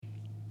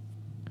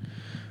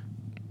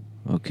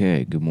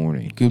Okay, good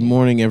morning. Good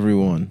morning,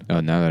 everyone. Oh,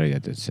 now that I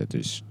got that set,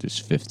 there's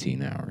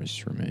 15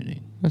 hours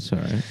remaining. That's all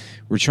right.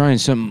 We're trying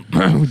some.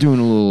 We're doing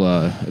a little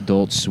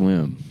Adult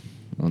Swim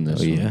on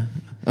this. Oh, one. yeah?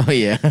 Oh,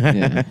 yeah.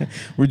 Yeah.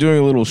 We're doing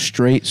a little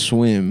straight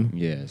swim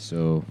Yeah.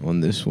 So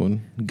on this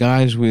one.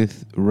 Guys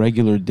with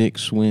regular dick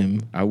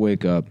swim. I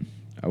wake up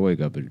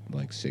at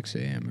like 6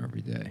 a.m.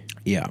 every day.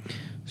 Yeah.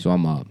 So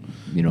I'm up.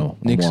 I'm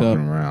Nick's walking up.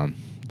 around.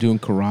 Doing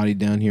karate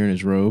down here in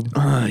his robe.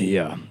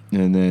 Yeah.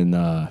 And then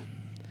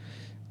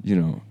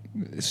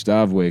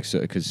Stav wakes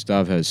up because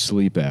Stav has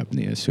sleep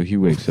apnea, so he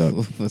wakes up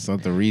That's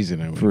not the reason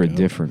I wake for a up.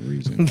 different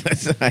reason.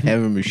 I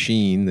have a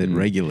machine that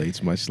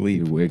regulates my He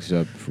sleep. wakes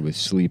up with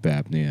sleep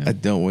apnea. I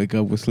don't wake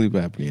up with sleep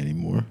apnea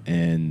anymore.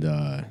 And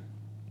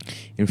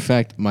In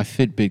fact, my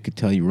Fitbit could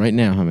tell you right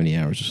now how many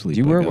hours of sleep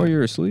do you I wear it got. while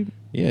you're asleep?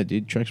 Yeah,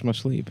 dude, tracks my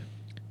sleep.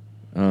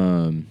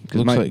 Because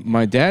Looks like-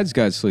 my dad's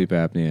got sleep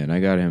apnea, and I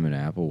got him an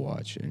Apple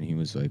Watch, and he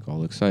was like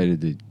all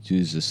excited to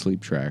use the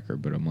sleep tracker.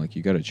 But I'm like,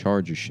 you got to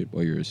charge your shit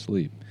while you're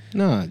asleep.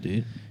 Nah,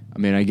 dude. I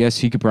mean, I guess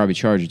he could probably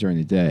charge it during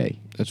the day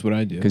That's what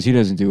I do. because he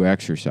doesn't do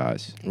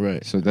exercise.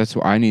 Right. So that's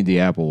why I need the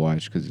Apple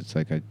Watch because it's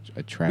like a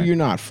track. You're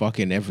not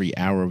fucking every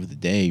hour of the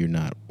day. You're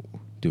not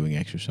doing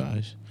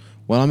exercise.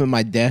 While I'm at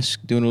my desk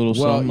doing a little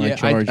something, I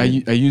charge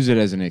it. I use it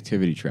as an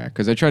activity track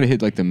because I try to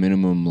hit like the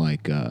minimum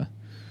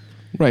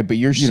Right, but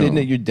you're sitting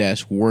know. at your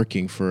desk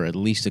working for at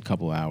least a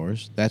couple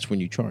hours. That's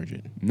when you charge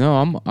it. No,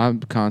 I'm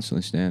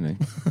constantly standing.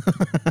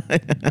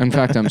 In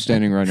fact, I'm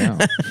standing right now.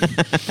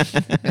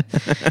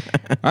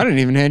 I didn't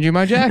even hand you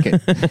my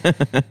jacket.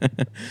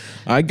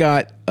 I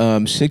got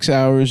 6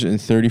 hours and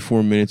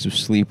 34 minutes of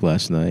sleep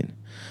last night.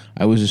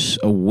 I was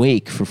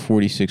awake for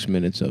 46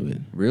 minutes of it.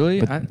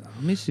 Really? But-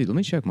 Let me see. Let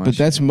me check my. But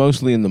that's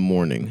mostly in the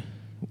morning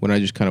when I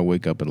just kind of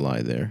wake up and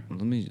lie there.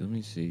 Let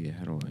me see.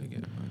 How do I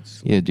get my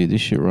sleep? Yeah, dude,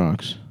 this shit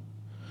rocks.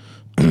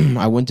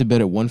 I went to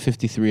bed at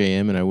 1:53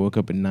 a.m. and I woke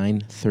up at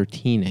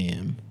 9:13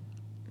 a.m.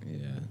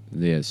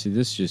 Yeah. See,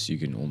 this just you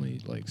can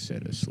only like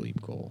set a sleep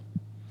goal.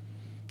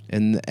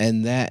 And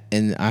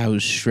I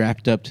was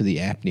strapped up to the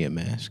apnea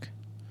mask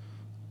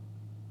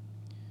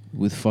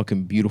with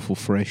fucking beautiful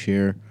fresh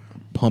air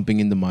pumping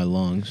into my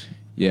lungs,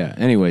 Yeah.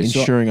 Anyway, so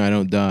ensuring I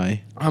don't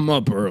die. I'm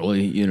up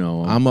early.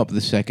 I'm up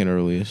the second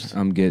earliest.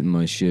 I'm getting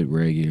my shit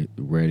ready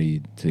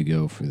to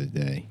go for the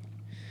day.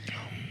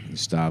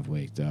 Stav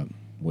wakes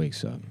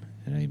up,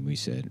 and we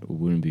said it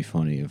wouldn't be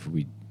funny if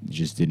we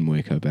just didn't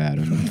wake up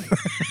Adam and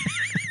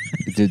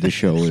did the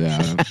show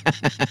without him.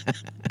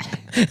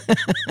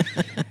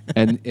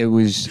 And it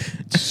was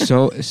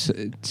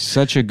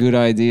such a good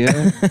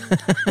idea.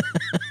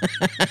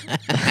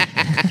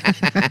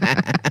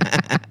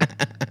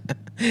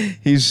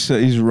 He's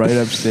right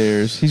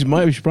upstairs. He's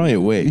probably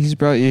awake.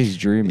 He's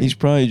dreaming. He's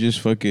probably just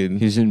fucking.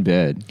 He's in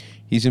bed.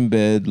 He's in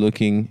bed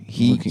looking.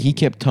 He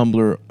kept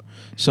Tumblr.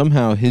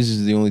 Somehow his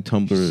is the only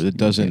Tumblr that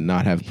doesn't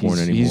not have porn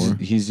anymore.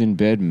 He's in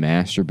bed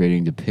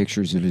masturbating to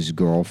pictures of his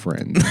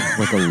girlfriend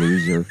like a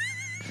loser.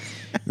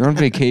 You're on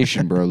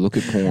vacation, bro. Look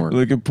at porn.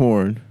 Look at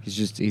porn.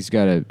 He's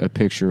got a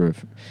picture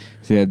of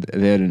they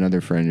had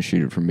another friend to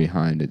shoot it from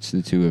behind. It's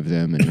the two of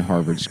them in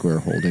Harvard Square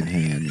holding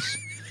hands.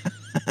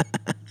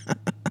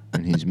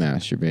 And he's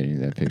masturbating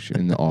to that picture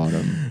in the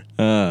autumn.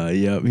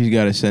 Yep. He's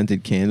got a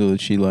scented candle that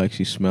she likes.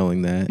 She's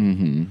smelling that.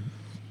 Mm-hmm.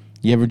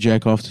 You ever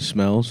jack off to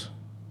smells?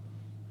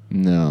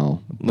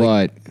 No,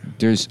 but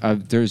there's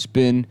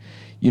been,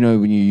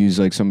 when you use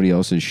like somebody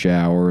else's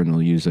shower and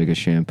they'll use like a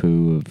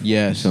shampoo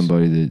of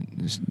somebody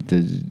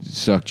that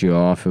sucked you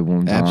off at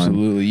one time.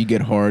 Absolutely. You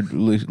get hard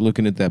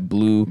looking at that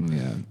blue.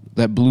 Yeah.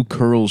 That blue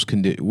curls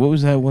What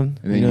was that one?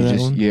 And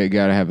then you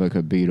gotta have like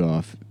a beat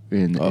off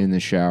in the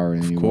shower,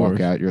 and you course.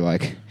 walk out. You're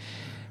like,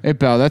 "Hey,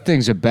 pal, that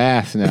thing's a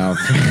bath now.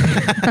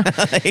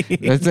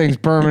 That thing's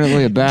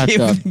permanently a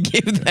bathtub."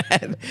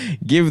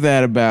 Give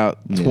that about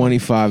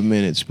 25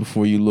 minutes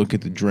before you look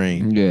at the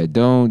drain. Yeah,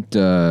 don't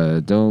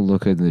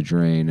look at the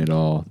drain at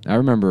all. I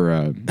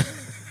remember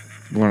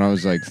when I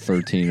was like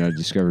 13, I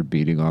discovered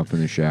beating off in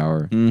the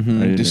shower.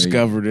 Mm-hmm.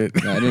 Discovered it.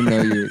 I didn't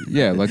know you.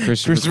 Yeah, like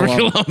Christopher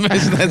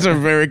Columbus. That's a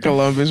very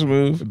Columbus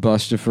move.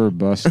 Bustifer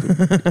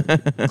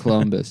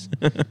Columbus.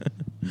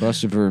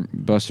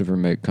 Bustifer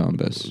make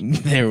Columbus.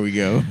 There we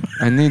go.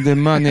 I need the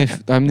money.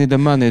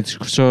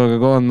 So I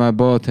go on my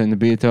boat and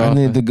beat off. I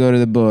need to go to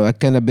the boat. I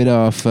cannot beat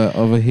off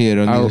over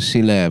here on the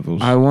sea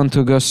levels. I want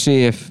to go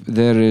see if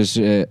there is,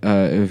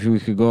 if we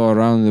could go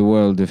around the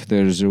world, if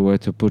there's a way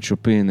to put your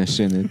penis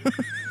in it.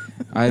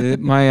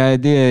 My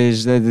idea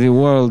is that the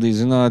world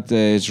is not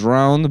it's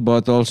round,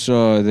 but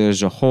also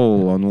there's a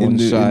hole on one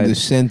side. In the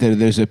center,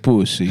 there's a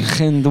pussy.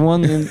 And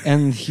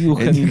you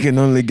can, and you can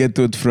only get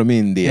to it from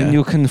India. And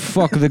you can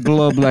fuck the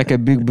globe like a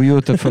big,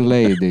 beautiful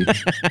lady.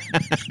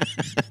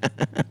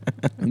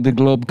 The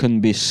globe can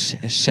be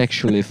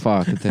sexually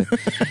fucked.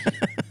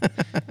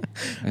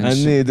 I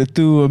need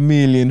 2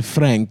 million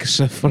francs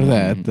for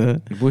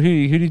that. Well,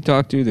 who did he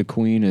talk to? The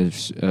Queen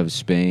of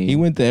Spain. He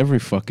went to every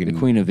fucking. The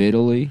Queen of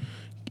Italy.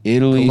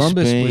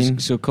 Columbus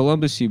Spain.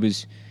 Columbus, he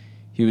was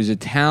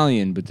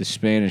Italian, but the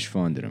Spanish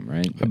funded him,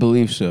 right? I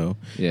believe so.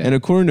 Yeah. And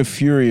according to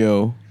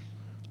Furio,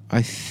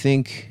 I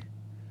think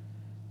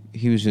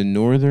he was a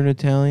Northern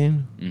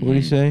Italian. What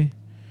did he Mhm. say?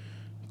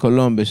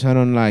 Columbus. I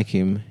don't like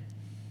him.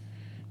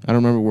 I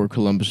don't remember where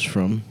Columbus is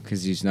from.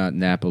 Because he's not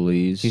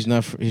Nepalese. He's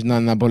not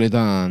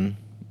Napolitan.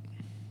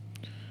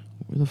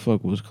 Where the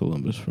fuck was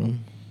Columbus from?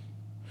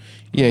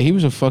 Yeah, he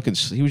was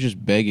he was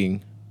just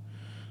begging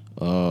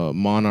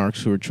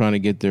monarchs who were trying to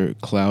get their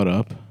clout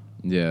up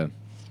Yeah.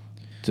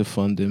 to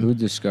fund him. Who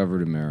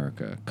discovered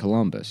America?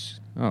 Columbus.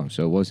 Oh,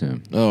 so it was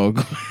him. Oh,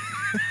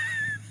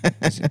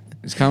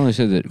 It's commonly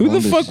said that who the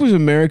Columbus- fuck was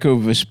Amerigo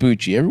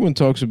Vespucci? Everyone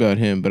talks about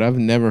him, but I've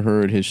never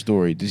heard his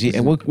story. Does he?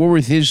 And what were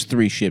his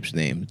 3 ships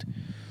named?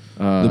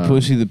 The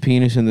pussy, the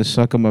penis, and the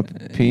suck of my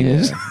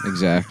penis. Yeah,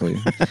 exactly.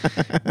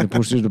 The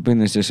pussy, the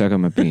penis, the suck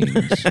of my penis.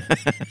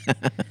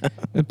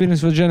 The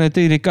penis, vagina,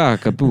 titty,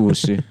 cock, a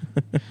pussy.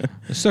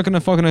 Sucking a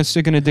fucking,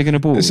 sticking a dick in a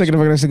pussy. Second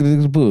of all,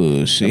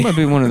 pussy. That might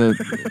be one of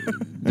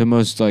the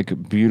most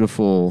like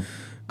beautiful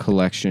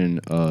collection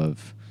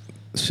of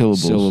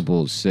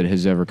syllables that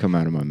has ever come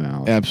out of my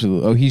mouth.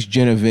 Absolutely. Oh, he's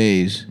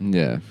Genovese.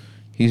 Yeah.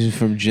 He's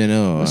from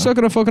Genoa.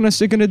 Sucking a fucking,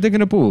 sticking a dick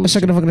in a pussy.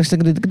 Second of all,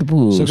 sticking the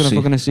pussy. Sucking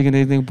a fucking, sticking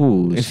a dick in a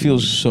pussy. It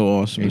feels so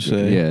awesome to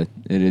say. Yeah,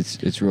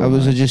 it's real. I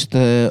was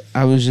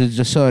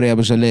nice. sorry, I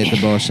was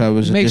late, boss. I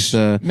was makes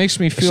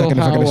me feel second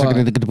how the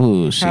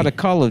pussy. how the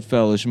colored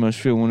fellas must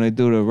feel when they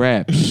do the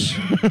raps.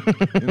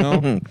 You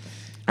know?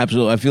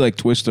 Absolutely. I feel like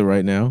Twista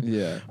right now.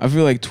 Yeah. I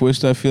feel like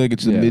Twista. I feel like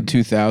it's the Yeah. mid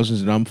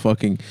 2000s, and I'm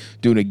fucking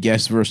doing a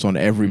guest verse on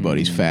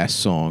everybody's fast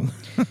song.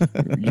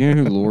 You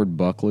know who Lord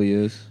Buckley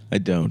is? I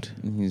don't.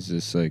 He's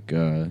just like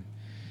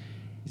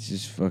he's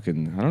just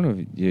fucking. I don't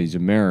know. He's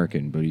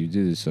American, but he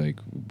did this like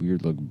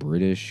weird, like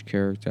British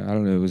character. I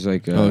don't know. It was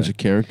like It's a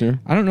character.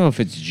 I don't know if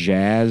it's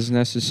jazz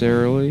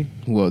necessarily.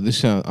 Well, this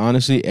sounds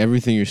honestly.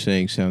 Everything you're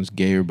saying sounds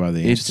gayer by the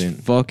It's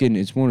instant. fucking.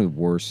 It's one of the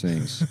worst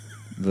things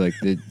like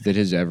that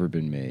has ever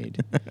been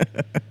made.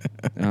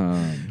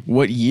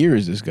 What year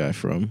is this guy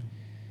from?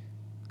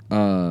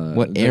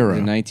 What era?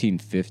 The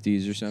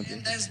 1950s or something.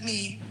 And that's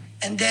me,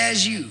 and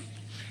there's you.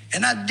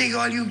 And I dig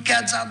all you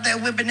cats out there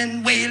whipping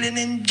and wailing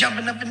and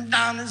jumping up and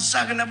down and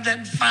sucking up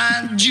that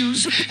fine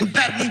juice and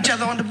patting each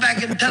other on the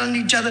back and telling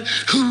each other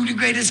who the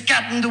greatest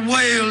cat in the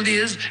world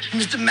is.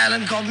 Mr.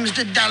 Malenkov,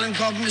 Mr.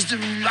 Dalenkov, Mr.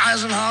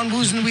 Eisenhower,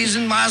 Woosen,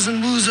 Wiesen,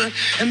 Meisen, Wooser,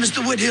 and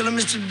Mr. Woodhill, and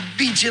Mr.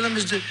 Beachhill, and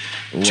Mr.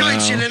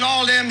 Churchill, and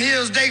all them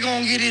hills, they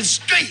gonna get it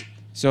straight.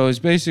 So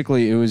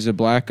it was a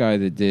black guy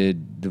that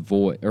did the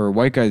voice, or a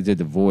white guy that did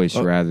the voice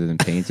rather than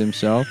paint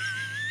himself.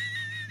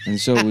 And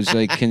so it was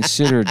like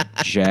considered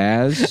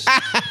jazz,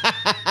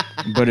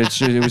 but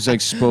it was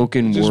like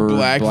spoken Just word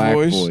black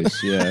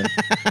voice? Yeah.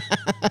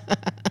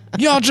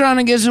 Y'all trying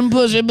to get some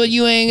pussy, but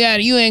you ain't got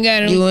it. You ain't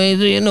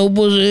getting no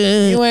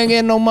pussy. You ain't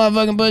getting no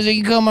motherfucking pussy.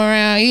 You come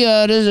around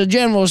here, this is a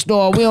general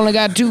store. We only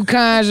got 2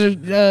 kinds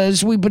of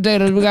sweet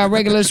potatoes. We got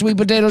regular sweet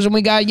potatoes and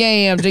we got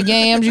yams. The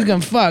yams you can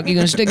fuck. You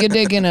can stick your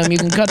dick in them. You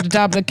can cut the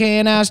top of the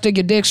can out, stick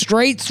your dick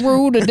straight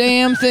through the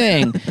damn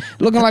thing.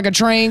 Looking like a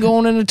train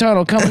going in the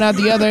tunnel, coming out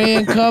the other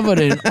end covered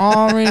in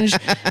orange,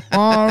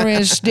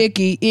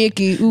 sticky,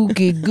 icky,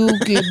 ookie,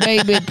 gookie.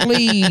 Baby,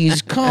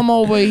 please come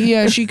over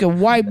here. She can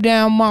wipe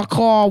down my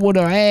car with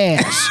her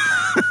ass.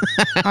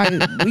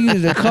 We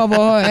used to cover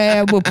her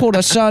ass. We'll put a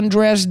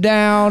sundress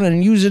down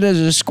and use it as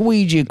a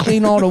squeegee.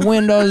 Clean all the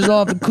windows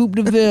off the Coupe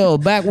de Ville.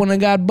 Back when they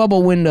got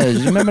bubble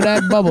windows. Remember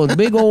that bubbles?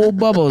 Big old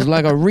bubbles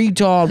like a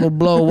retard would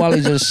blow while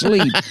he's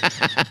asleep.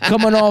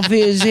 Coming off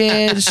his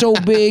head so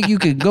big you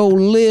could go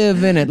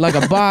live in it like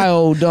a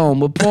biodome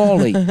with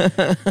Paulie.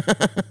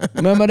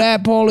 Remember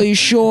that, Paulie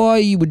Shore?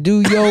 You would do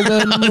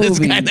yoga in the movie. This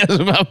guy knows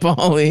about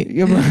Paulie.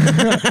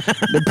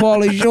 The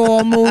Paulie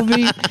Shore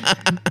movie.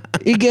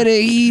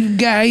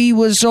 He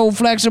was so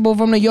flexible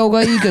from the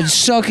yoga he could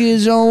suck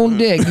his own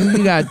dick.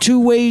 You got 2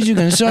 ways you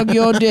can suck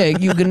your dick.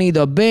 You can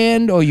either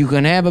bend or you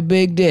can have a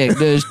big dick.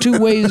 There's 2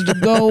 ways to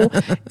go.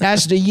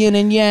 That's the yin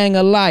and yang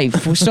of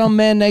life. For some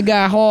men, they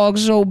got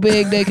hogs so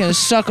big they can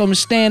suck them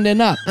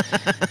standing up.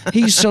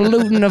 He's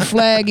saluting the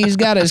flag. He's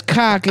got his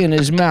cock in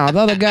his mouth.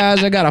 Other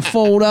guys, they got to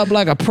fold up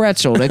like a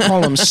pretzel. They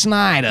call him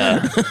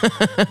Snyder.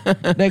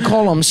 They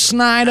call him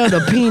Snyder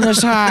the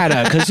penis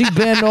hider because he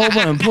bent over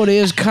and put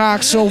his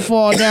cock so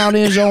far down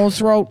his own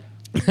throat.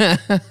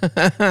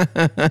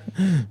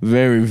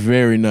 Very,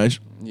 very nice.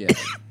 Yeah.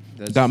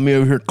 Got me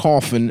over here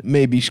coughing,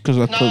 maybe because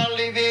I put.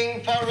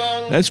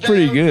 That's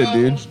pretty good,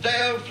 dude.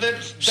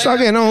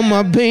 Sucking on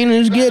my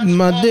penis, getting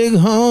my dick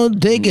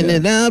hard, taking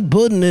it out,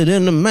 putting it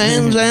in the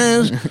man's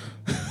ass.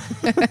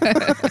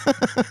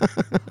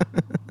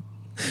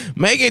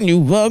 Making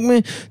you fuck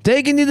me,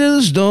 taking you to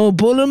the store,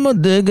 pulling my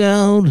dick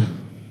out.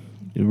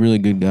 You're a really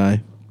good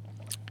guy.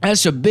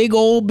 That's a big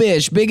old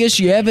bitch, biggest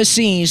you ever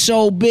seen.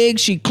 So big,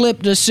 she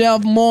clipped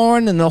herself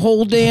mooring and the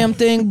whole damn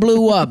thing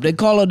blew up. They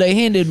call her the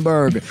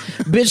Hindenburg.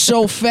 Bitch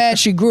so fat,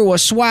 she grew a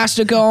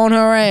swastika on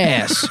her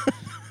ass.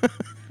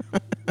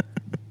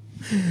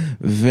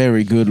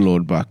 Very good,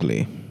 Lord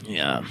Buckley.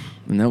 Yeah.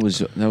 And that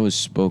was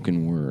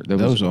spoken word. That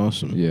was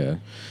awesome. Yeah.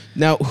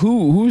 Now,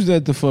 who's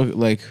that? The fuck,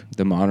 like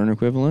The modern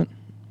equivalent?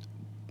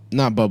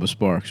 not Bubba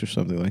Sparks or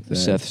something like that.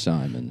 Seth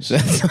Simons.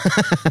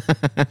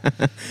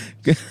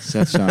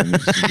 Seth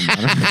Simons.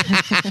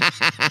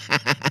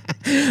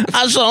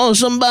 I saw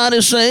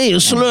somebody say a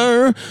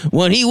slur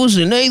when he was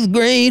in 8th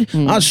grade.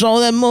 I saw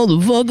that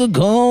motherfucker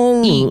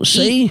call.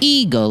 Say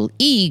eagle.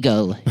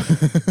 Eagle.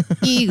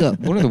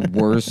 One of the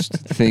worst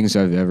things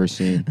I've ever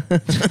seen.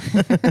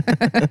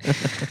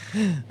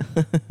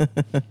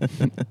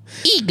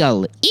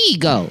 Eagle.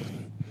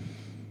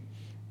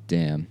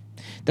 Damn.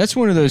 That's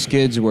one of those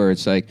kids where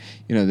it's like,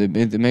 you know, they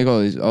make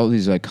all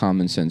these like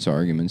common sense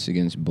arguments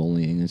against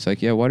bullying. It's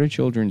like, yeah, why do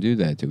children do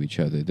that to each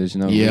other? There's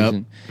no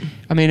reason.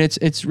 I mean,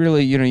 it's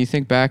really, you know, you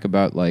think back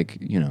about like,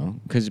 you know,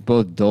 because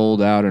both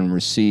doled out and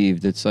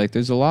received, it's like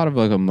there's a lot of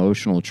like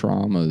emotional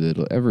trauma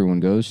that everyone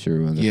goes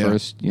through in the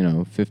first, you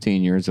know,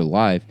 15 years of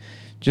life.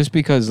 Just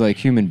because, like,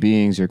 human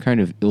beings are kind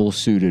of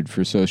ill-suited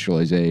for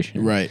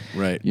socialization. Right.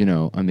 You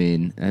know, I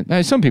mean,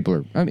 some people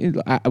are, I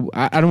mean, I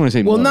don't want to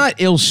say well, not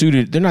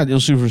ill-suited. They're not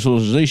ill-suited for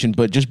socialization,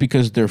 but just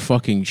because they're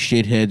fucking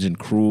shitheads and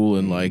cruel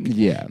and, like,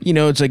 yeah. You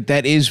know, it's like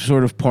that is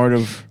sort of part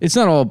of... It's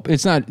not,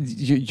 your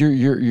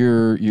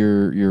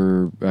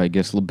I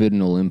guess,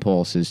 libidinal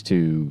impulses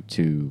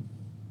to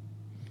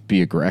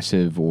be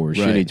aggressive or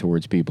shitty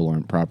towards people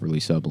aren't properly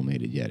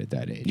sublimated yet at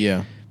that age.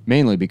 Yeah.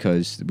 Mainly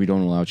because we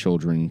don't allow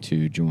children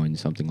to join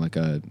something like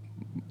a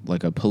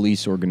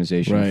police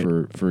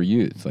organization for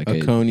youth, like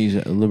a Coney's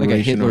Liberation like a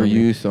Hitler Army.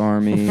 Youth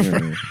Army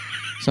or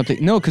something.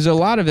 No, because a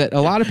lot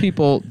of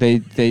people they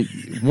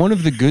one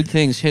of the good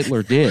things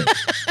Hitler did.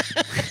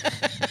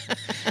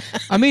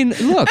 I mean,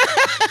 look,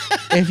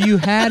 if you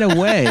had a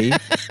way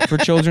for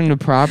children to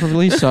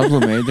properly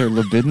sublimate their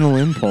libidinal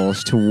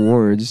impulse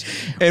towards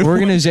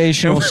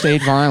organizational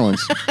state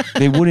violence,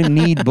 they wouldn't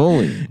need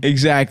bullying.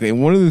 Exactly.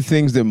 And one of the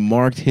things that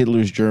marked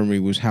Hitler's Germany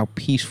was how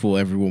peaceful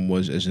everyone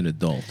was as an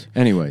adult.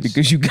 Anyways.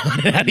 Because you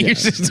got it out of your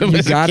system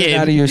as a kid. You got it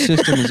out of your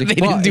system as a kid.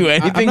 They didn't do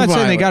anything I'm not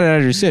saying they violent. got it out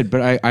of your SID,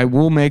 but I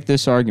will make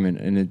this argument.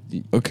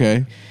 And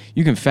Okay.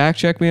 You can fact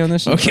check me on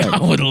this. Okay, I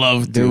would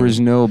love to. There was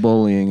no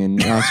bullying in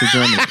Nazi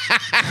Germany.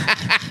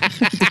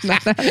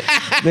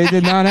 They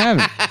did not have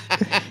it.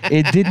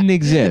 It didn't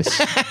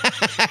exist.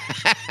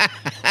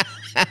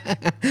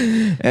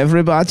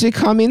 Everybody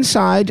come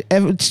inside.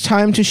 It's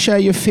time to share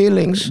your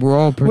feelings.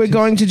 We're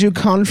going to do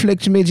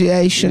conflict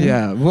mediation.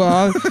 Yeah,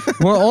 well,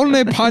 we're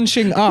only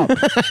punching up.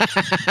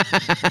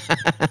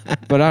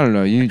 But I don't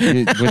know. You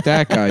with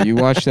that guy, you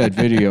watch that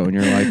video and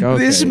you're like,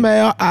 okay. This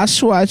mayor, I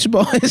swear,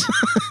 boys.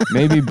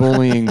 Maybe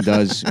bullying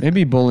does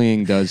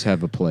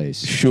have a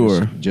place.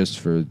 Sure. Just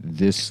for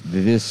this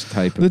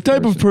type of the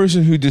type of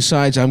person who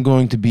decides I'm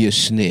going to be a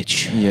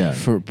snitch. Yeah.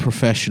 For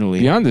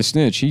professionally. Beyond the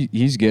snitch,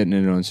 he's getting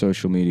it on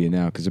social media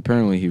now because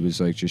apparently he was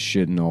like just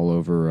shitting all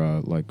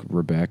over like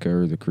Rebecca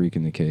or the Creek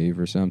in the Cave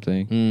or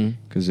something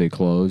because they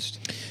closed.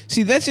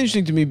 See, that's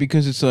interesting to me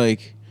because it's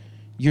like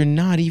you're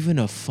not even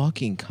a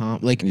fucking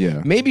like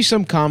maybe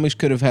some comics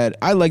could have had.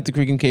 I like the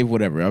Creek and Cave,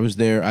 whatever. I was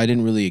there. I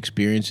didn't really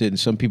experience it, and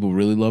some people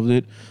really loved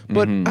it.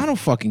 But I don't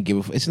fucking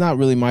give a. It's not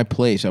really my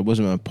place. I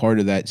wasn't a part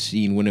of that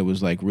scene when it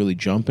was like really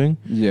jumping.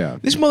 Yeah,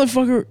 this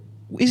motherfucker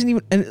isn't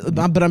even.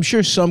 But I'm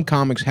sure some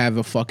comics have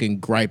a fucking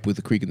gripe with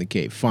the Creek and the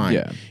Cave. Fine.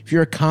 Yeah. If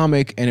you're a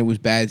comic and it was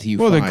bad to you,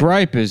 well, fine. the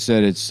gripe is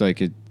that it's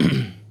like it.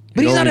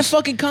 But he's not a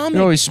fucking comic.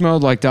 It always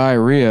smelled like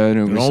diarrhea,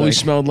 and it always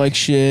smelled like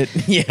shit.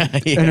 yeah,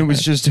 and it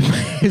was just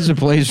it's a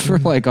place for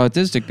like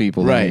autistic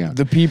people. Right.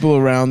 The people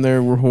around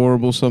there were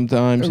horrible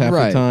sometimes, half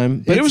the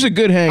time. But it was a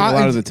good hang a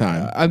lot of the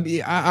time.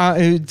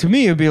 To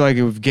me, it'd be like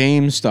if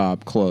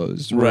GameStop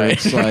closed. Right.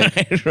 It's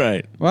like,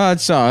 right. Well, it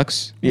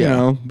sucks. You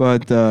know,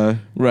 but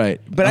right.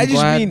 But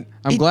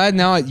I'm glad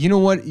now. You know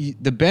what?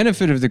 The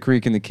benefit of the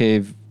Creek in the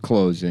Cave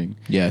closing,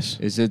 yes,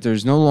 is that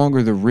there's no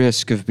longer the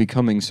risk of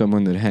becoming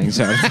someone that hangs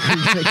out.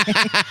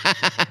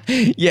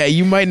 Yeah,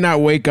 you might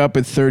not wake up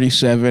at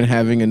 37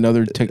 having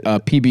another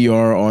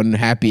PBR on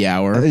happy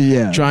hour.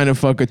 Trying to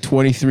fuck a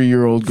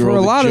 23-year-old girl. For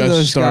a lot that of just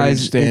those started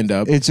guys, stand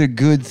up. It's a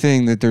good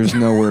thing that there's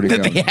nowhere to go.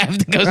 They have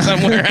to go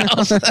somewhere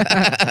else.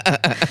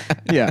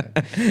 Yeah,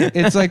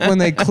 it's like when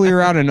they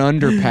clear out an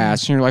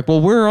underpass, and you're like, "Well,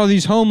 where are all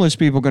these homeless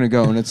people going to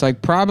go?" And it's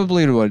like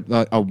probably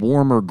to a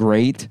warmer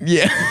grate.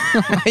 Yeah,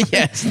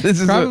 yes, this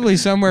is probably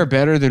somewhere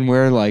better than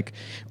where like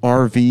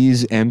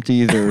RVs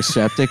empty their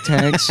septic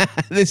tanks.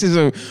 This is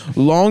a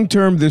long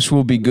term. This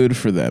will be good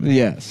for them.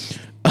 Yes.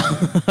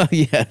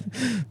 Yeah,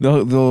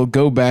 they'll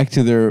go back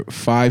to their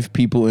 5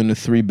 people in a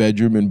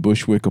 3-bedroom in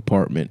Bushwick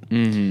apartment.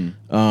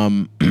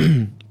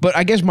 But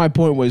I guess my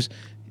point was,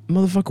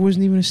 motherfucker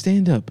wasn't even a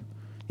stand-up.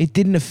 It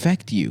didn't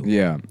affect you.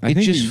 Yeah, I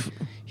think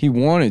he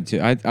wanted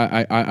to. I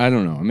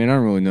don't know. I mean, I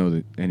don't really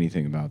know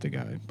anything about the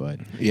guy, but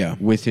yeah,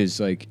 with his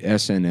like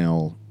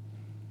SNL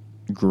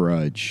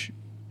grudge,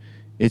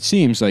 it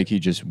seems like he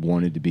just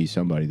wanted to be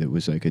somebody that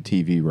was like a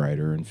TV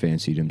writer and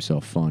fancied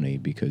himself funny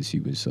because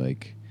he was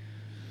like,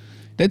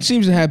 That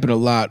seems to happen a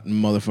lot in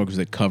motherfuckers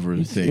that cover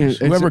the things.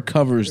 Whoever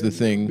covers the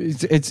thing.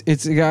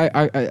 It's a guy,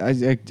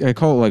 I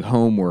call it like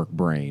homework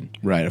brain.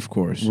 Right, of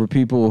course. Where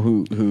people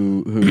who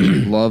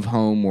love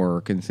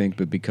homework and think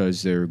that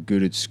because they're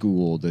good at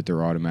school that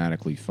they're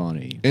automatically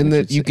funny. And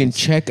that you can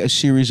check a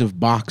series of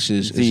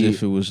boxes as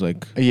if it was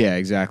like... Yeah,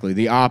 exactly.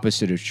 The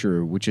opposite is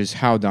true, which is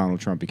how Donald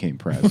Trump became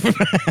president.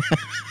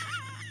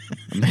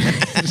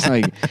 It's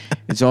like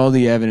it's all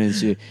the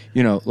evidence,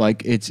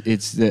 like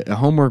it's the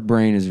homework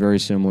brain is very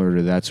similar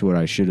to that's what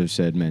I should have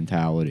said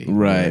mentality.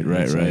 Right.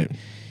 Like,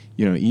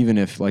 even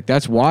if like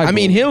that's why I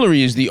mean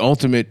Hillary is the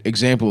ultimate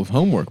example of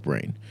homework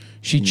brain.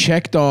 She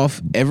checked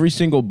off every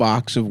single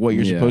box of what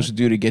you're supposed to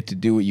do to get to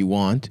do what you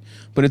want,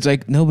 but it's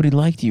like nobody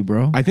liked you,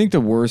 bro. I think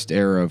the worst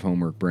era of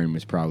homework brain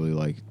was probably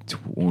like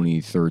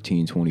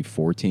 2013,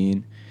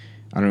 2014.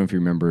 I don't know if you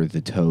remember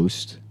the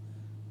Toast,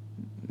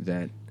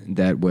 that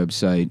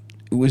website.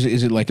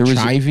 Is it like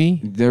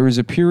Chivy? There was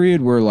a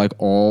period where like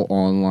all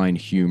online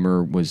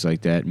humor was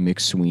like that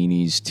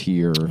McSweeney's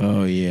tier.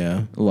 Oh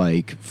yeah,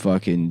 like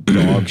fucking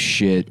dog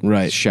shit.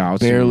 Right,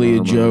 shouts. Barely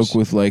and a joke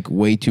with like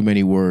way too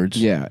many words.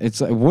 Yeah,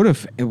 it's like what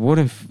if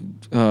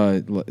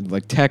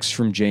like text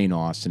from Jane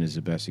Austen is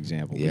the best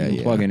example. Yeah, you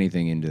can plug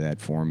anything into that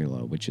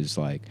formula, which is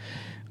like.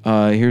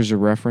 Here's a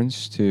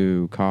reference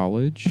to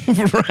college,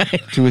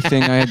 right? To a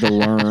thing I had to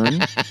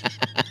learn,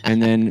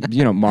 and then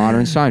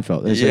modern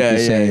Seinfeld. It's like the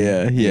same,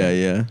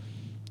 yeah.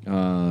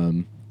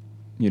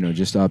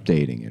 Just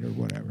updating it or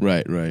whatever.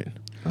 Right.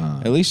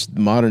 At least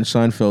modern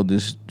Seinfeld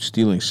is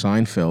stealing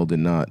Seinfeld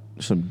and not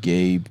some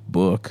gay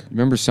book.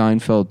 Remember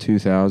Seinfeld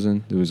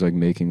 2000? It was like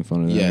making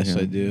fun of that. Yes,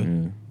 I do.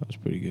 Yeah. That was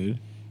pretty good.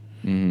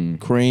 Mm-hmm.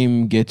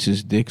 Kramer gets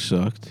his dick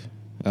sucked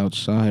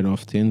outside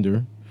off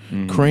Tinder.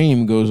 Mm-hmm.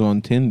 Kramer goes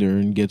on Tinder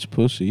and gets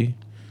pussy.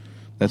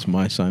 That's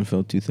my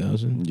Seinfeld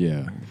 2000.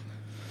 Yeah.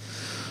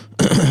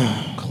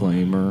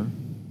 Claimer.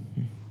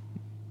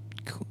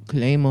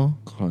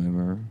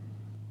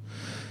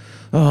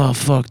 Oh,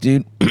 fuck,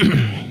 dude.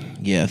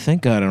 Yeah,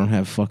 thank God I don't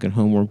have fucking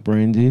homework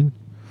brain, dude.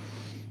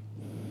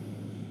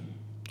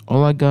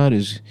 All I got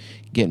is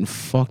getting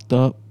fucked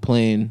up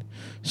playing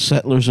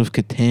Settlers of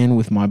Catan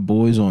with my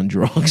boys on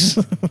drugs.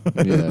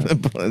 Yeah.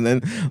 And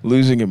then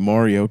losing at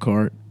Mario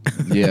Kart.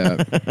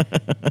 Yeah.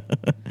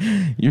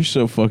 You're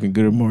so fucking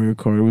good at Mario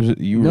Kart. Was it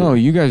you? No,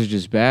 you guys are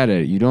just bad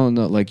at it. You don't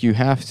know. Like you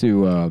have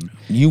to.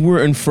 You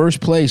were in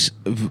first place,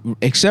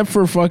 except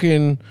for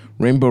fucking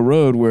Rainbow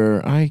Road,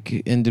 where I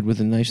ended with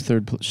a nice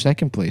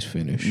second place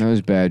finish. That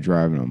was bad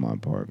driving on my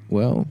part.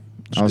 Well,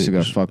 I also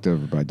got fucked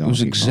over by Donkey Kong. It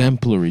was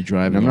exemplary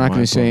driving. And I'm not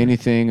going to say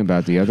anything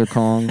about the other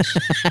Kongs.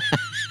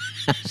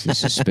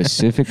 This is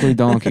specifically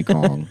Donkey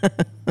Kong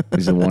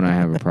is the one I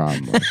have a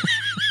problem with.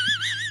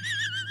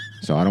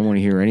 So I don't want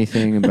to hear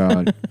anything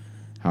about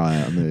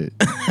how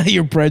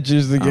you're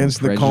prejudiced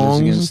against the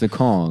Kongs. Against the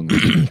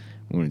Kongs.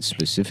 When it's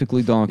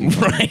specifically Donkey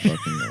Kong. Right.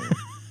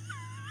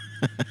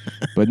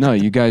 But no,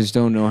 you guys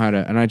don't know how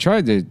to. And I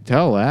tried to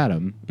tell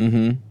Adam,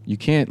 you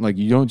can't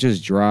you don't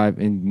just drive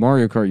in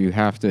Mario Kart. You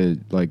have to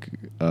like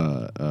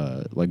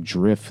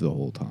drift the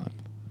whole time.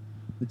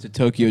 It's a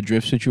Tokyo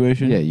Drift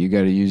situation. Yeah, you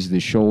got to use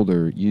the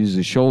shoulder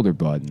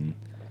button.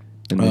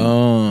 And then,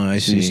 I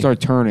see. So you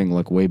start turning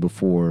like way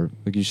before.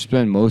 Like you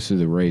spend most of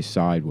the race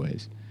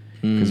sideways.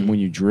 Because when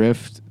you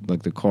drift,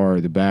 like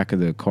the back of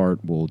the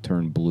cart will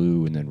turn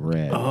blue and then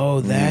red. Oh,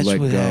 that's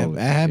what happened.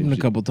 That happened a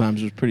couple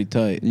times. It was pretty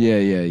tight.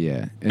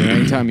 Yeah. And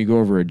anytime you go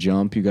over a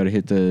jump, you got to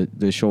hit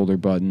the shoulder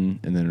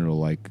button, and then it'll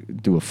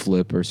like do a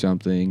flip or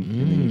something,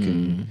 and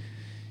then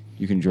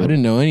you can drive. I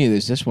didn't know any of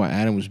this. That's why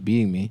Adam was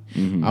beating me.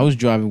 I was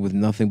driving with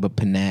nothing but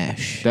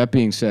panache. That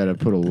being said, I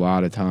put a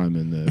lot of time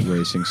in the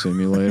racing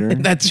simulator.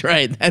 That's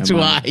right. That's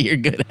why you're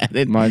good at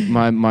it.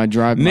 My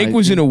drive. Nick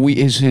was in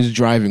his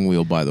driving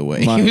wheel, by the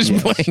way. He was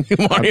playing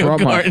Mario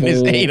Kart in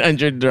his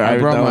 800 drive. I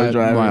brought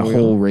my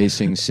whole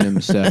racing sim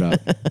setup.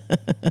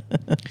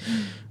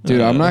 Dude,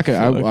 I'm not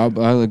gonna.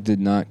 I did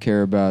not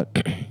care about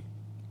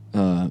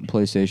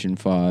PlayStation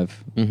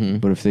 5,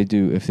 but if they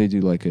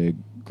do like a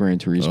Gran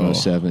Turismo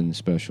 7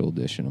 special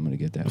edition, I'm gonna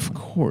get that. Of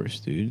course,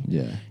 dude.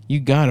 Yeah, you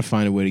gotta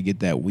find a way to get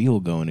that wheel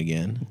going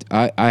again.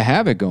 I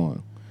have it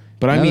going,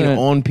 but I mean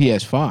on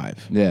PS5.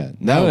 Yeah,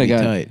 now that I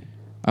got tight.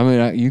 I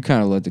mean, you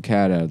kind of let the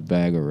cat out of the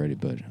bag already,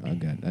 but I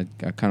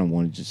kind of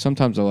wanted to.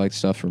 Sometimes I like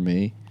stuff for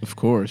me, of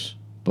course,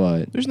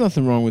 but there's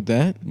nothing wrong with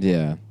that.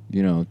 Yeah.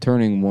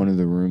 Turning one of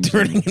the rooms...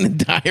 Turning an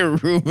entire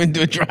room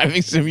into a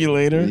driving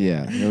simulator?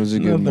 Yeah, that was a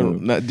good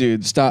move.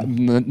 Dude. Stop.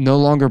 No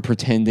longer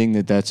pretending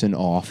that that's an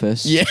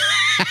office. Yeah.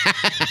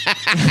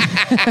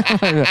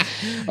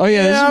 Oh,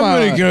 yeah, I'm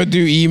going to go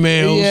do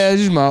emails. Yeah,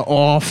 this is my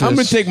office. I'm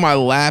going to take my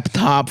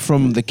laptop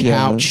from the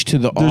couch to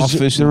the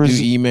office and do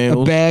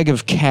emails. A bag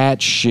of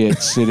cat shit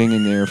sitting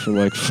in there for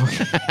like...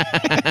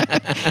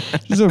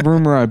 This is a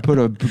room where I put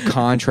a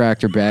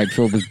contractor bag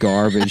filled with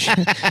garbage.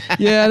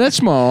 Yeah,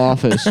 that's my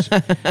office.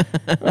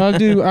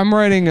 Dude, I'm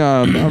writing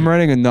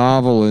a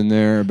novel in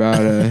there about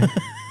a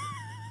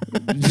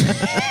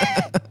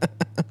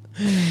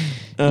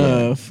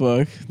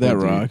Fuck. That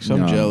Dude, rocks.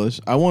 I'm no.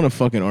 jealous. I want a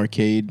fucking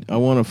arcade. I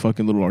want a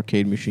fucking little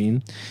arcade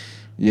machine.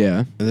 Yeah,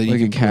 And then you like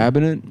a can put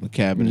cabinet. A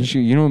cabinet.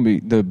 You know,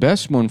 the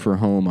best one for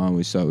home I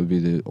always thought would be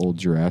the old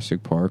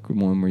Jurassic Park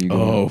one where you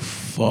go. Oh,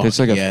 fuck. It's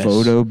like a yes.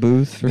 photo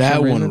booth. For That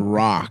some one reason.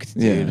 rocked,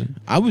 dude.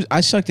 Yeah. I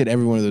sucked at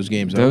every one of those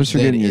games. I Those was for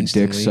dead getting your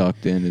dick instantly.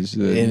 sucked in is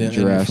the in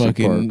Jurassic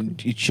fucking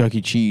Park. Chuck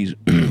E. Cheese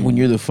when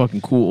you're the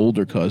fucking cool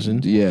older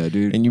cousin. Yeah,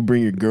 dude. And you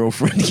bring your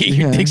girlfriend to get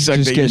your Yeah, dick sucked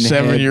just at your getting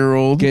head-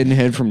 7-year-old. Getting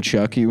head from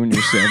Chucky when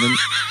you're 7.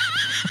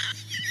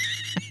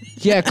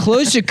 Yeah,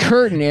 close the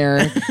curtain,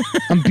 Eric.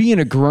 I'm being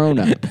a grown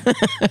up.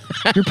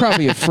 You're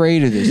probably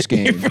afraid of this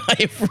You're game.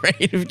 probably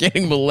afraid of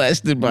getting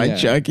molested by Yeah.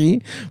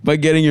 Chucky by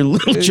getting your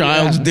little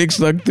child's dick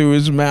stuck through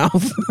his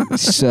mouth.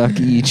 Suck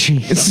E.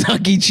 cheese.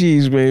 Sucky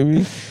cheese,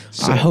 baby.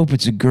 I hope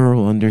it's a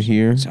girl under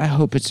here. I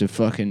hope it's a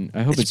fucking.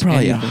 I hope It's it's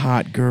probably a anything.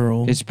 hot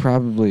girl. It's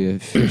probably a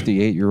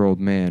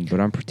 58-year-old man, but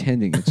I'm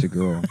pretending it's a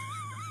girl.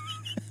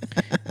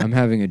 I'm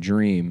having a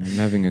dream. I'm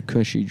having a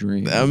cushy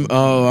dream. I'm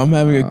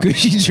having a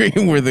cushy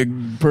dream where the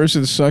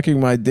person sucking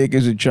my dick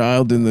as a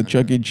child in the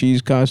Chuck E.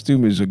 Cheese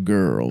costume is a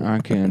girl. I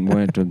can't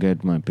wait to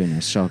get my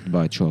penis sucked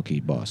by Chucky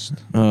Bust.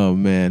 Oh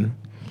man,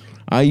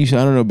 I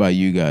don't know about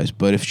you guys,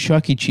 but if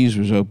Chuck E. Cheese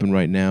was open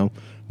right now,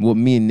 what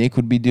me and Nick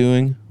would be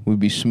doing would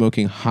be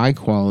smoking high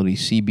quality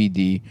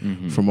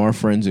CBD from our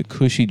friends at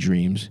Cushy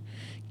Dreams,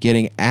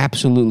 getting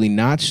absolutely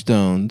not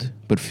stoned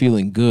but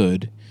feeling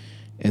good,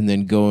 and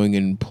then going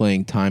and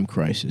playing Time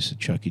Crisis at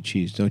Chuck E.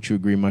 Cheese. Don't you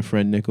agree, my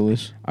friend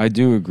Nicholas? I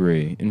do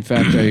agree. In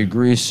fact, I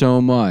agree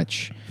so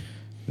much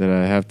that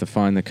I have to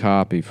find the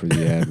copy for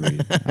the ad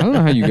read. I don't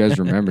know how you guys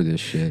remember this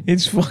shit.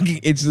 It's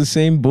the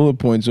same bullet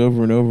points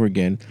over and over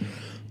again.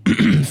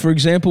 For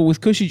example,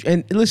 with Cushy,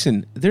 and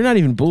listen, they're not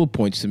even bullet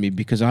points to me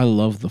because I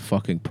love the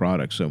fucking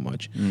product so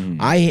much.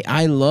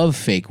 I love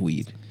fake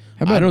weed.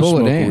 How about I don't Bullet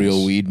smoke Ants?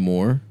 real weed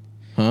more.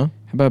 Huh?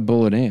 How about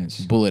Bullet Ants?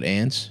 Bullet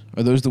ants?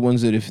 Are those the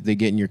ones that if they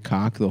get in your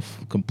cock, they'll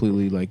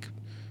completely like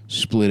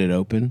split it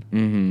open?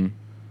 Mm-hmm.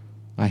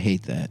 I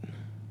hate that.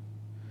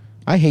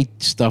 I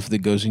hate stuff that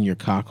goes in your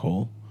cock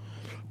hole.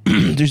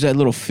 There's that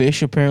little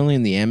fish apparently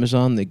in the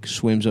Amazon that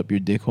swims up your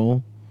dick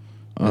hole,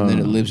 and then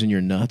it lives in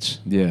your nuts,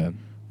 Yeah.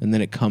 and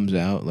then it comes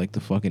out like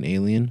the fucking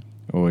alien.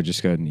 Oh, I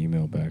just got an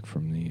email back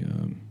from the.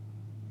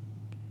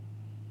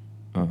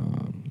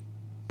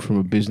 From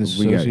a business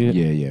We got. associate.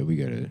 Yeah.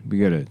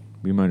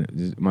 We might.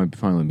 It might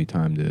finally be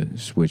time to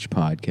switch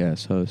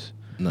podcast hosts.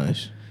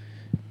 Nice.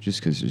 Just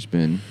because there's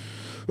been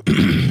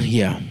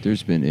Yeah,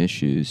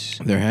 issues.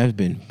 there have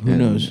been. Who and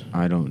knows?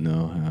 I don't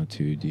know how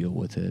to deal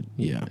with it.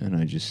 Yeah. And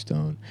I just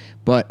don't.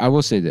 But I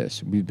will say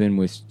this: we've been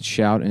with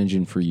Shout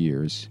Engine for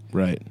years,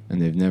 Right.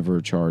 and they've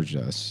never charged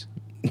us.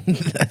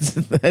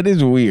 That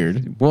is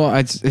weird. Well,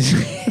 it's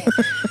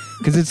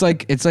because it's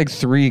like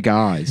 3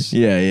 guys,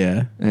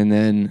 Yeah. and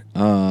then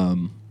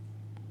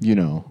you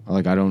know,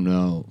 like I don't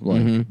know,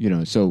 like you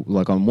know, so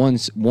like on one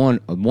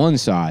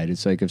side,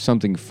 it's like if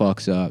something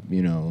fucks up,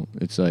 you know,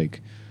 it's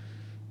like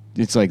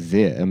this. I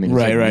mean, it's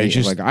Right. like me.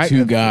 Just like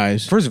two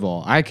guys. First of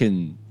all, I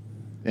can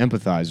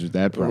empathize with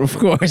that problem Of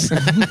course.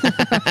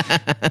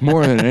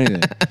 more than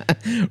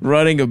anything.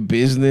 Running a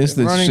business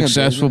that's Running a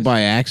successful business.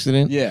 by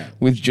accident. Yeah.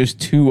 With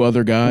just 2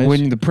 other guys.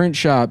 When the print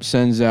shop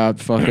sends out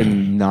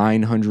fucking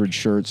 900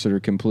 shirts that are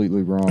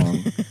completely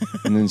wrong,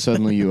 and then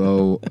suddenly you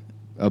owe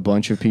a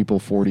bunch of people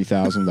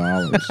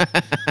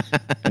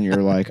 $40,000, and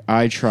you're like,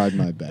 I tried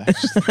my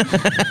best.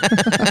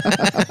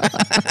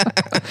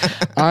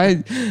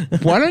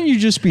 Why don't you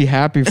just be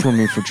happy for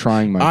me for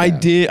trying my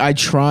best? I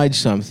tried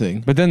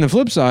something. But then the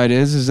flip side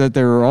is that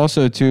they were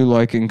also too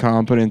like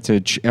incompetent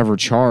to ever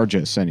charge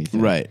us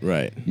anything. Right.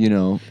 You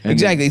know. And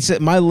Exactly. It's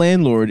that my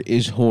landlord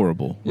is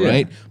horrible, Yeah.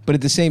 right? But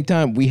at the same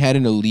time, we had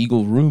an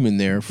illegal room in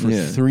there for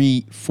Yeah.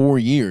 3-4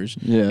 years,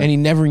 Yeah. and he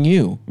never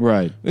knew.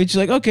 Right. It's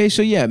like, okay,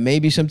 so yeah,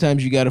 maybe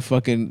sometimes you got to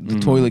fucking the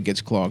toilet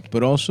gets clogged,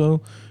 but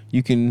also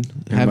you can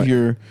have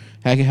your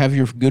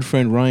good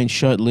friend Ryan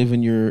Shutt live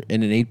in an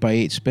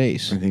 8x8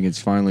 space. I think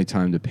it's finally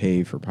time to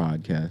pay for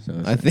podcasts.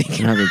 I think-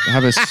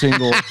 have a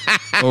single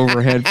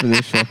overhead for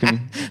this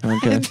fucking I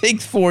podcast. think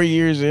 4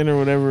 years in or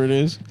whatever it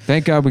is.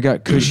 Thank God we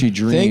got Cushy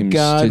Dreams. Thank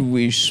God to-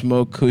 we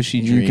smoke Cushy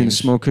you Dreams. can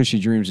smoke Cushy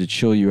Dreams to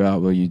chill you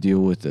out while you deal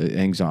with the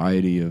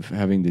anxiety of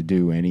having to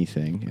do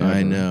anything.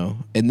 I ever. know.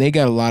 And they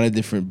got a lot of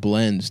different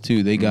blends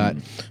too. They got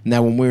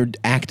now when we're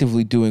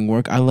actively doing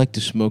work, I like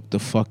to smoke the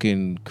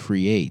fucking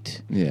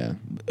Create Yeah.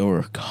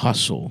 or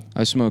Hustle.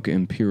 I smoke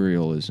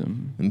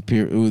Imperialism.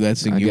 Ooh,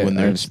 that's a new one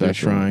I they're have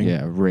special, trying.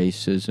 Yeah,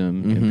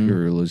 racism,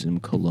 imperialism,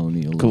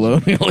 colonialism.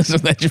 Colonialism,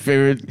 that's your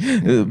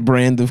favorite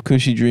brand of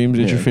Cushy Dreams?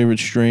 That's your Yeah. favorite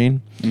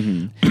strain?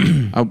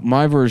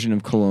 My version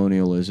of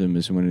colonialism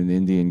is when an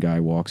Indian guy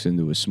walks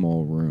into a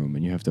small room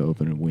and you have to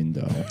open a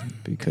window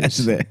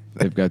because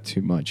they've got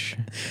too much.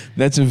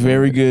 That's a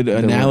very good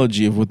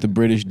analogy of what the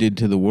British did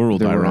to the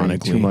world, They're wearing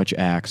ironically. too much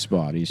Axe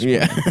body spray.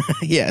 Yeah.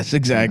 Yes,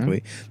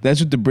 exactly. That's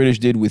what the British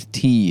did with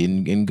tea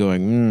and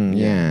going,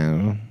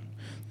 yeah.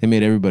 They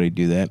made everybody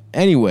do that.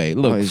 Anyway,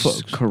 look, It's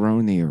folks.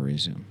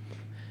 colonialism.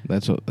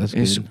 That's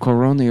It's good.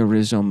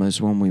 colonialism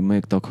is when we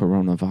make the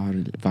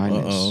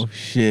coronavirus. Oh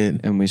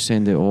shit. And we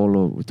send it all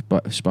over,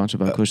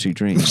 sponsored by Cushy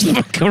Dreams.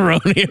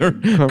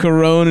 Colonialism.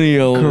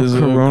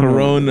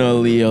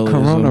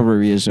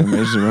 Coronavirus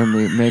is when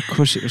we make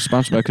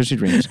sponsored by Cushy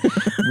Dreams.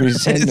 We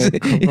send the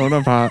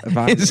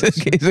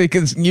coronavirus.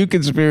 It's a new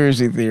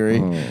conspiracy theory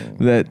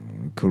that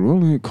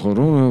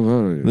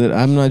Coronavirus. that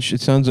I'm not sure.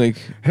 It sounds like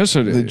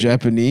History. the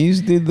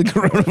Japanese did the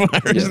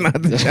coronavirus,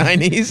 not the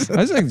Chinese. I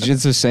was like,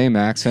 it's the same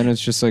accent.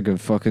 It's just like a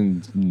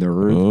fucking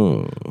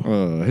nerd.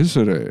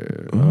 History.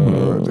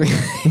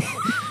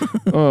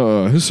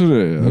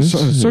 History.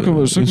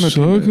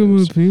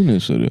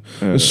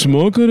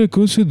 Smoker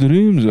Cushy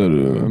Dreams.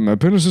 My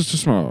penis is too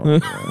small.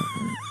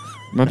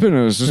 My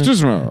penis is too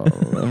small.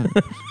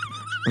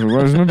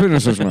 Why is my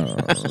penis so small?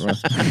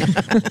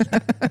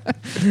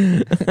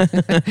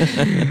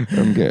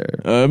 I'm gay.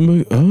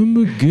 I'm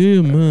a gay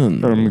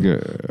man. I'm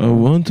gay. I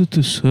wanted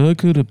to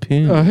suck at a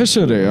pin.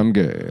 History, I'm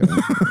gay.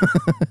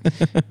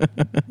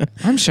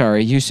 I'm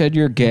sorry, you said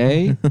you're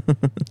gay?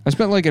 I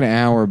spent like an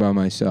hour by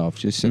myself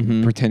just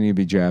pretending to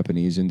be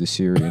Japanese into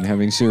Siri and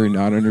having Siri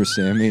not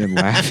understand me and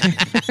laughing.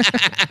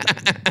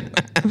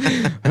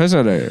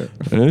 History.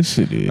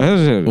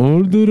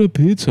 Order a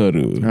pizza.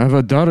 I have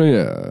a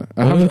diarrhea.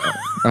 I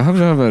have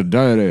to have a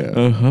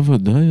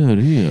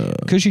diarrhea.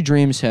 Cushy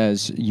Dreams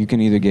has, you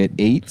can either get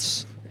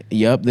 8s.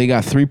 Yep, they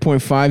got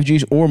 3.5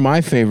 Gs, or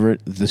my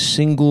favorite, the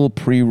single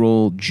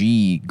pre-roll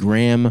G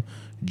gram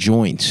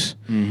joints.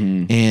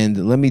 And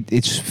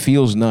it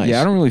feels nice.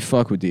 Yeah, I don't really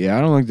fuck with the. I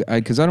don't like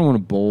because I don't want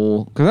to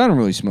bowl because I don't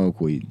really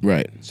smoke weed.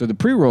 Right. So the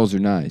pre-rolls are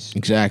nice.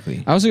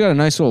 Exactly. I also got a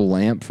nice little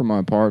lamp for my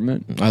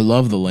apartment. I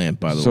love the lamp,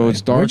 by the way. So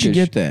it's darkish. Where'd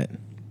you get that?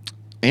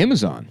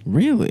 Amazon.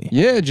 Really?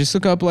 Yeah, just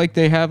look up like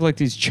they have like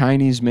these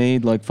Chinese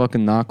made like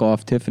fucking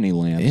knockoff Tiffany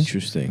lamps.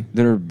 Interesting.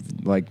 That are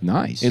like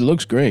nice. It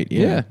looks great.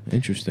 Yeah. Yeah.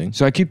 Interesting.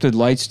 So I keep the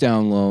lights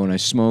down low and I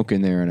smoke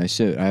in there and I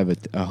have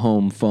a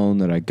home phone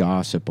that I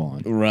gossip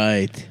on.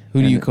 Right.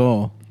 Who do you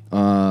call?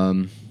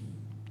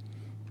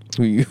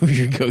 Who's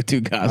your go-to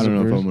gossip? I don't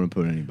know if I'm going to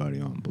put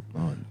anybody on.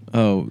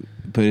 Oh,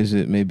 but is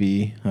it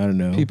maybe, I don't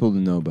know. People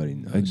that nobody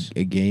knows.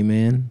 A gay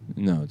man?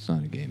 No, it's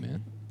not a gay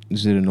man.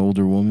 Is it an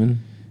older woman?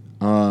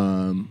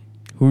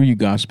 Who are you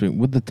gossiping?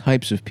 What the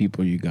types of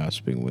people are you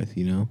gossiping with,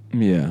 you know?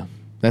 Yeah.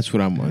 That's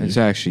what I'm wondering. It's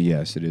actually,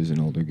 yes, it is an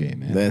older gay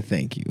man.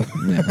 Thank you.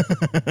 Yeah.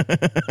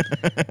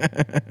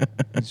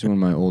 It's one of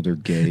my older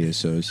gay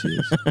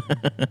associates.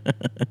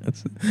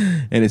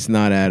 And it's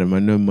not Adam. I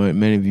know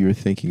many of you are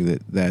thinking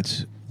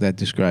that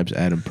describes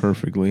Adam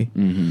perfectly.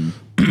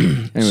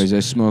 Anyways,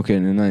 I smoke it,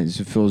 and it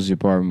fills the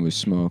apartment with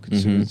smoke.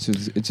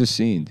 It's a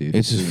scene, dude.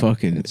 It's a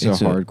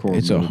hardcore.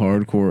 It's mood. a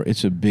hardcore.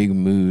 It's a big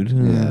mood.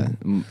 Yeah,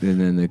 and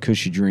then the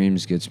Cushy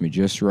Dreams gets me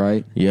just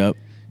right. Yep.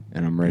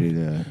 And I'm ready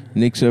to.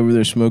 Nick's over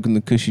there smoking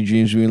the Cushy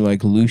Dreams, being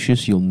like,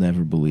 Lucius, you'll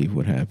never believe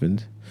what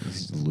happened.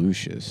 This is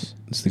Lucius.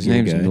 His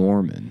name's guy.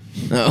 Norman.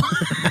 Oh.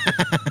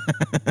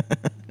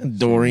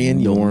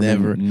 Dorian, you'll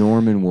never.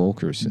 Norman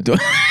Wilkerson.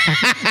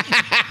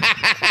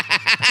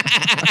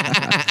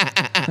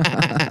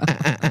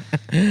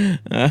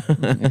 I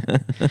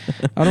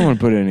don't want to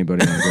put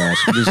anybody on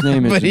blast. But his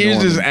name is. But here's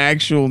Norman. his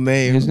actual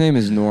name. His name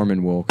is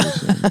Norman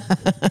Wilkerson.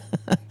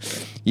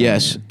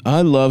 Yes,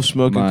 I love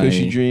smoking My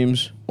Cushy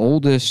Dreams.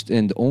 Oldest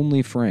and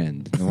only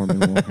friend, Norman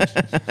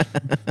Wilkerson.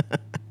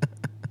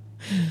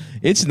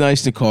 It's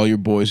nice to call your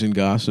boys and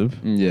gossip.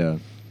 Yeah.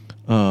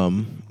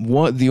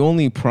 The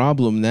only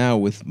problem now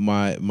with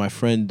my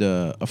friend,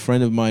 a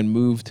friend of mine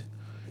moved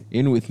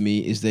in with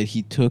me, is that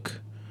he took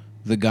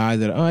the guy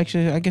that I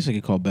guess I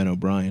could call Ben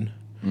O'Brien.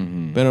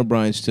 Ben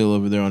O'Brien's still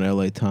over there on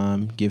LA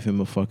Time. Give him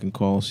a fucking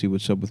call. See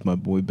what's up with my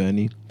boy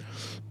Benny.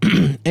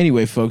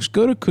 Anyway, folks,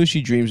 go to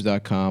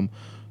cushydreams.com.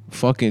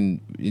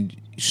 Fucking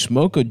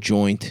smoke a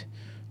joint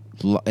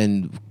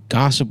and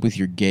gossip with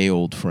your gay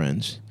old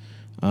friends.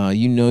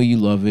 You know you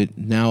love it.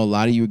 Now a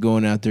lot of you are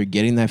going out there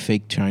getting that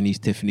fake Chinese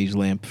Tiffany's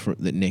lamp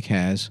that Nick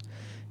has.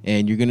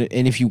 And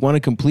if you want to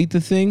complete the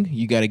thing,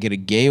 you got to get a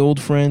gay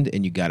old friend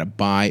and you got to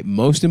buy,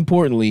 most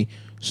importantly,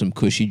 some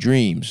Cushy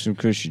Dreams. Some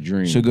Cushy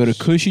Dreams. So go to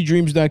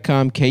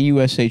cushydreams.com,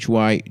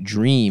 KUSHY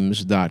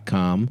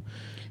dreams.com.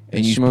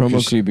 And use smoke your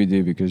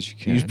CBD because you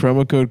can. Use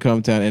promo code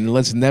CUMTOWN. And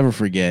let's never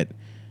forget,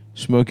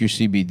 smoke your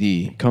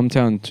CBD.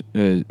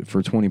 CUMTOWN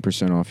for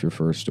 20% off your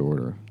first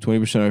order.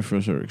 20% off your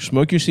first order.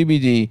 Smoke your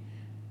CBD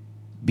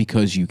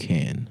because you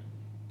can.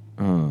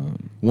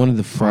 One of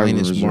the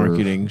finest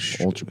marketing.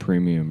 Ultra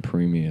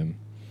premium.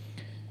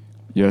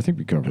 Yeah, I think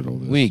we covered all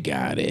this. We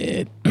got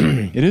it.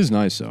 It is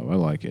nice, though. I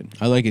like it.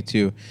 I like it,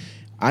 too.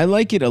 I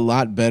like it a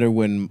lot better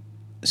when...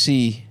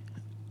 See,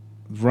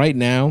 right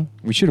now...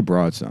 We should have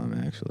brought some,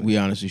 actually. We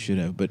honestly should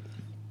have, but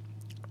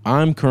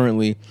I'm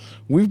currently...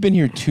 We've been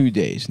here 2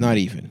 days, not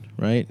even,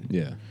 right?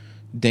 Yeah.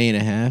 Day and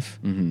a half.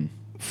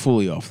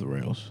 Fully off the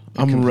rails.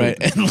 I'm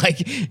Completely. ready. And like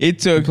it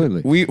took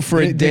Completely.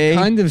 a day. The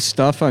kind of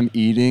stuff I'm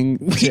eating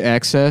to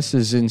excess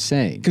is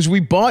insane. Because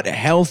we bought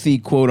healthy,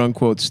 quote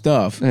unquote,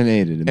 stuff And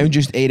ate it. and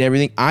just ate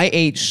everything. I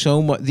ate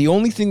so much. The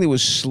only thing that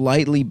was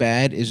slightly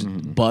bad is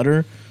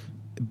butter.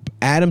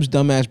 Adam's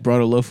dumbass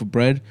brought a loaf of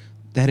bread.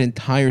 That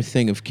entire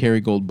thing of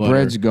Kerrygold butter.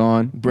 Bread's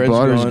gone.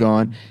 Butter's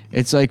gone.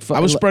 It's like I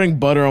was spreading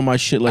butter on my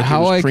shit like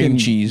how it was I cream can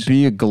cheese.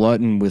 be a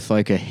glutton with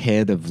like a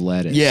head of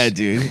lettuce. Yeah,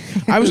 dude.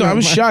 I was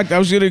shocked. I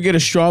was gonna get a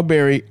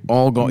strawberry,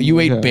 all gone. You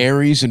ate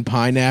berries and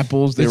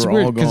pineapples. They It's were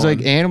weird all gone. because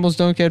like animals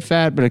don't get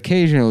fat, but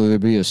occasionally there'd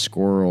be a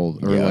squirrel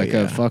or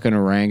a fucking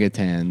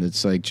orangutan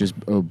that's like just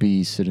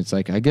obese, and it's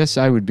like I guess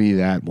I would be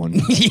that one.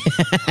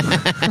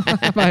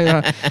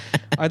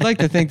 I'd like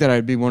to think that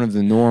I'd be one of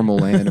the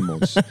normal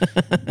animals,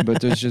 but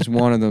there's just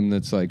one of them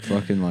that's like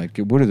fucking like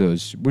what are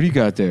those? What do you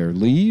got there?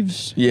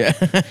 Leaves? Yeah.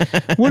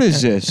 What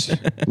is this?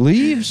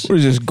 Leaves? What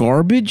is this,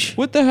 garbage?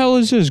 What the hell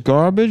is this?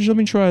 Garbage? Let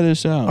me try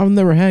this out. I've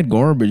never had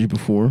garbage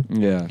before.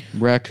 Yeah,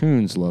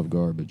 raccoons love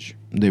garbage.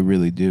 They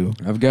really do.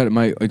 I've got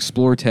my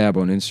Explore tab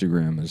on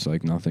Instagram is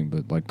like nothing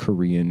but like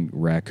Korean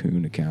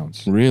raccoon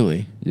accounts.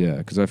 Really? Yeah,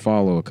 because I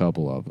follow a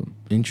couple of them.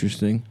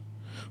 Interesting.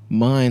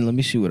 Mine, let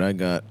me see what I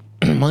got.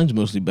 Mine's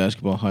mostly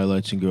basketball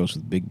highlights and girls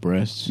with big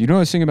breasts. You know what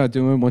I was thinking about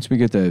doing once we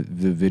get the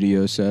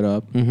video set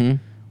up? Mm-hmm.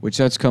 Which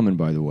that's coming,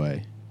 by the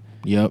way.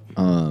 Yep.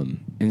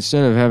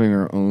 Instead of having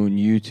our own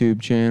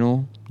YouTube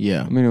channel,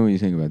 Yeah. let me know what you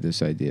think about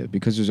this idea.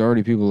 Because there's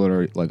already people that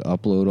are like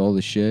upload all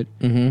the shit.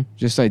 Mm-hmm.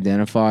 Just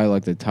identify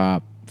like the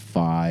top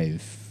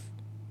 5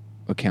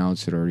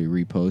 accounts that already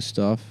repost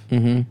stuff,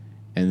 Mm-hmm.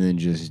 and then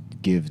just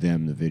give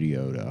them the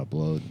video to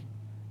upload.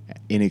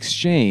 In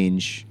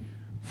exchange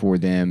for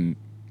them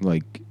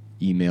like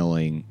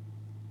emailing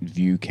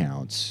view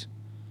counts,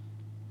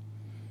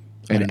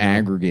 an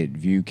aggregate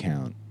view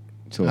count.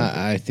 To like,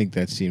 I think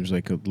that seems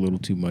like a little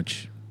too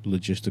much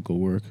logistical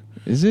work.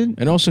 is it?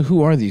 And also,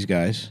 who are these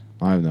guys?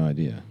 I have no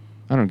idea.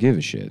 I don't give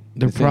a shit.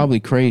 They're The thing- probably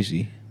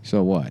crazy.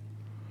 So what?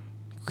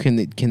 Can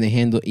they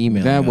handle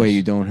email? That way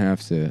you don't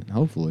have to.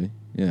 Hopefully,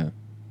 yeah.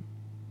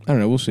 I don't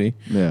know. We'll see.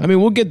 Yeah. I mean,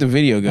 we'll get the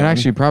video It going.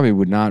 actually probably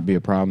would not be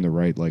a problem to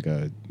write like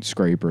a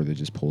scraper that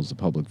just pulls the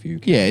public view.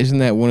 yeah, isn't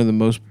that one of the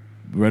most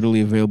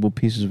readily available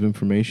pieces of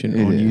information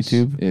on is.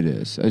 YouTube? It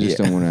is. I just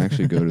don't want to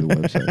actually go to the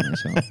website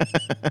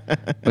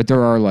myself. But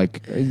there are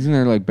like, isn't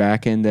there like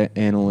back end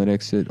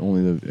analytics that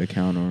only the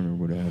account owner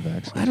would have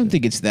access? I don't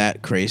think it's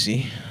that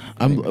crazy.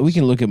 We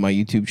can look at my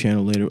YouTube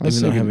channel later,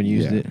 even though I haven't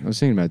used it. I was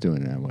thinking about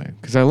doing it that way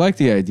because I like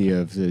the idea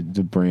of the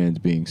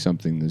brand being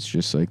something that's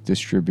just like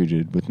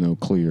distributed with no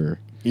clear,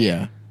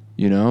 Yeah.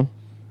 you know,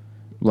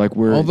 like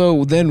we're.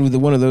 Although then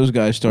one of those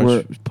guys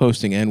starts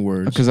posting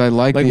N-words. Because I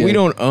like we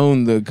don't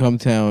own the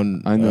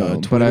Cumtown. I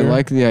know, but I Twitter.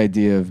 like the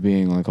idea of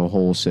being like a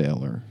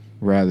wholesaler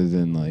rather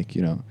than like,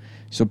 you know,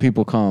 so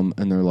people come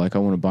and they're like, I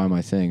want to buy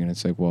my thing, and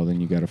it's like, well, then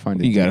you got to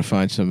find You got to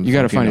find some. You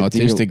gotta fucking find a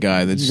autistic deal-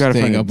 guy that's you gotta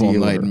staying find a up all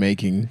dealer. night and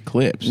making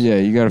clips. Yeah,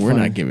 you got to. We're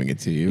not giving it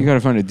to you. You got to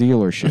find a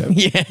dealership.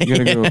 Yeah, you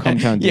got to go to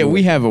Cumtown. Yeah,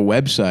 we have a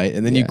website,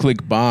 and then you Yeah.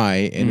 click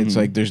buy, and it's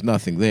like there's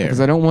nothing there. Because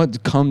I don't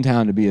want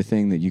Cumtown to be a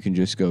thing that you can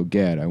just go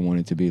get. I want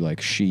it to be like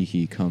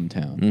he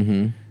Cumtown.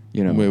 Mm-hmm.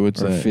 You know, Wait,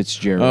 what's or that?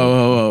 Fitzgerald.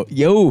 Oh,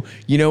 yo,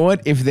 you know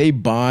what? If they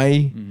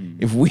buy,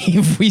 if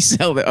we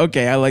sell them,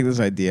 okay, I like this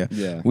idea.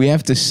 Yeah. We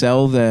have to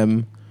sell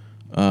them.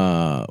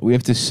 We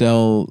have to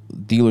sell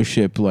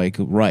dealership like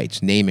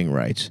rights, naming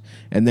rights,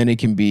 and then it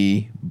can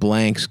be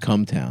Blank's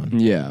Cumtown.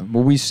 Yeah,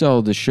 well, we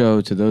sell the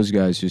show to those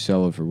guys who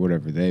sell it for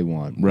whatever they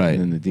want. Right. And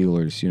then the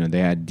dealers, you know,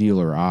 they had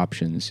dealer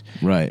options.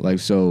 Right. Like,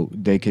 so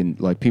they can,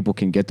 like, people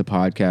can get the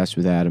podcast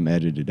with Adam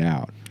edited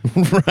out.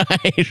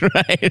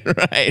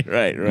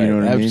 right. You know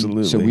what I mean?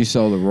 Absolutely. So we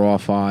sell the raw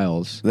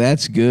files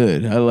That's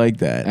good. I like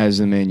that. as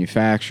the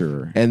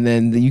manufacturer. And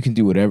then you can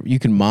do whatever. You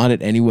can mod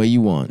it any way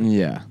you want.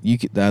 Yeah. You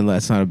can,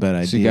 that's not a bad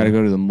idea. So you got to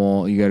go to the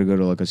mall. You got to go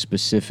to like a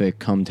specific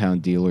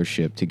Cumtown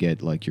dealership to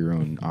get like your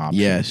own option.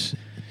 Yes.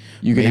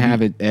 You can Maybe-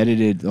 have it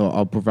edited.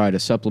 I'll provide a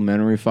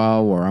supplementary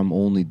file where I'm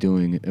only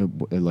doing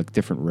like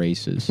different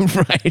races.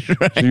 right.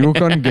 So you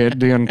can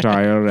get the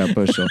entire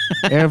episode.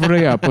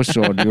 Every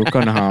episode you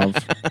can have.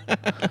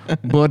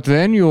 But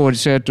then you would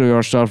say to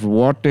yourself,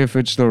 what if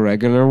it's the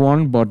regular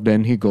one, but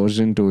then he goes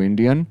into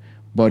Indian,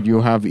 but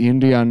you have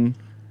Indian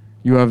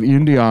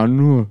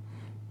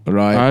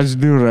Right. as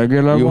the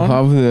regular You one.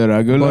 have the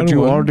regular But you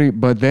one. already,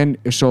 but then,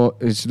 so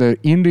it's the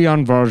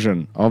Indian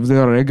version of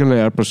the regular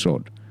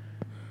episode.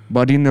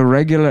 But in the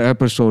regular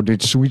episode,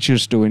 it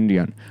switches to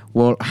Indian.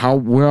 Well, how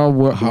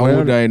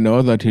would I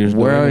know that he's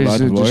where doing is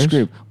that the voice?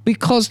 script?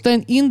 Because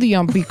then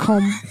Indian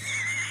become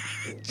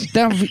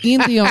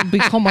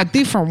a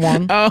different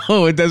one.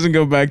 Oh, it doesn't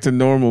go back to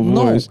normal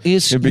No, voice.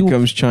 it's it you-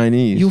 becomes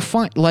Chinese. You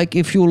find like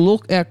if you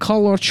look at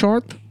color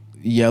chart,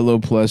 Yellow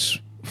plus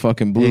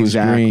fucking blue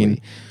Exactly. is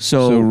green.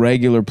 So- So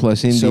regular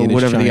plus Indian So is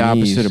whatever the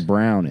Chinese. opposite of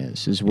brown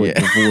is what Yeah.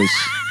 the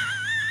voice.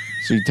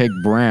 So you take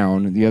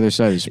brown, the other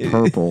side is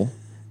purple,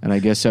 and I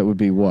guess that would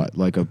be what,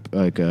 like a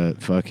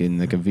fucking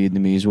like a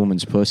Vietnamese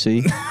woman's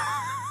pussy.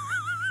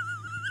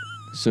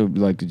 So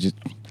like just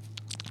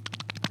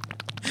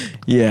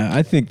Yeah,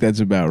 I think that's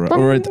about right.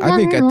 Or I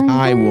think a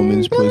Thai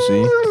woman's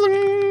pussy.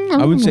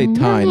 I would say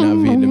Thai, not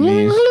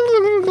Vietnamese.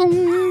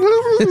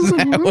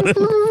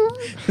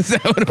 Is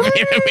that what a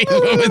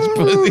Vietnamese woman's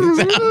pussy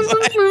sounds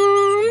like?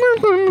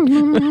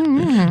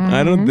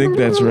 I don't think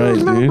that's right,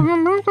 dude.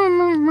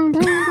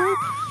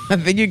 I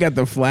think you got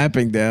the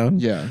flapping down.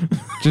 Yeah.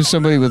 Just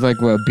somebody with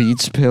like a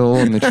Beats pill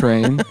on the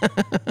train.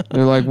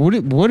 They're like,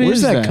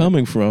 Where's that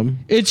coming from?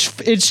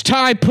 It's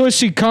Thai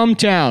pussy cum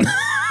town.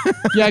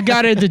 Yeah, I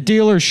got it at the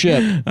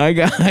dealership. I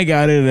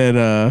got it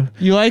at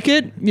You like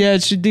it? Yeah,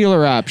 it's a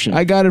dealer option.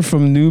 I got it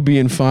from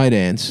Nubian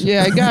Finance.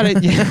 Yeah, I got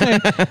it. Yeah.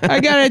 I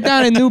got it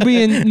down in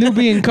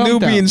Nubian cum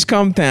Nubian's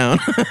cum town.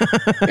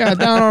 Yeah,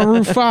 down on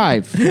Route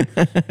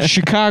 5.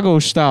 Chicago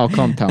style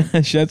cum town.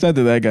 Shouts out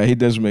to that guy. He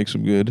does make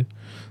some good.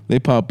 They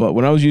pop up.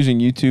 When I was using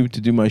YouTube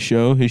to do my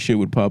show, his shit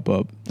would pop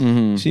up.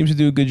 Mm-hmm. Seems to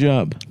do a good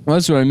job. Well,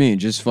 that's what I mean.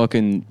 Just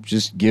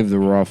give the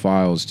raw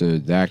files to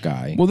that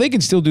guy. Well, they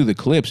can still do the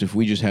clips if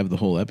we just have the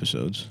whole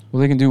episodes. Well,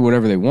 they can do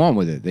whatever they want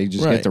with it. They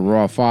just Right. get the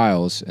raw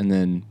files, and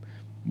then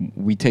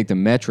we take the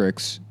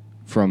metrics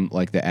from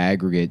like the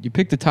aggregate. You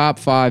pick the top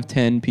 5,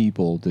 10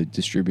 people to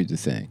distribute the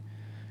thing,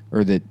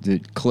 or the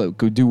clip.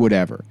 Go do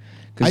whatever,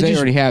 because they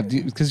already have.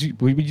 Because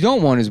what you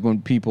don't want is when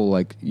people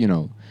like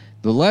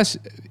the less.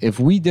 If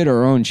we did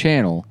our own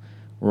channel,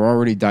 we're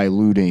already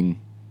diluting.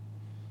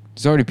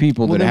 There's already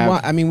people that have.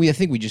 Why, I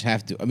think we just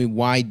have to.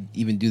 Why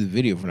even do the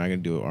video if we're not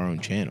going to do our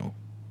own channel?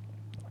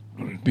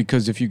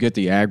 Because if you get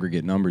the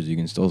aggregate numbers, you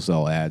can still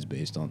sell ads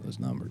based on those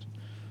numbers.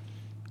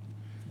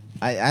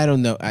 I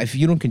don't know. If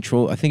you don't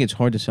control, I think it's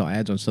hard to sell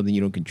ads on something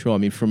you don't control.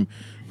 From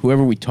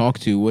whoever we talk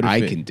to, what if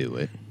I can do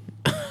it.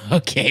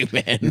 Okay,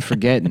 man. You're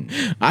forgetting.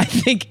 I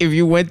think if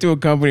you went to a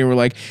company and were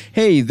like,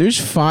 hey, there's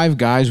 5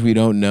 guys we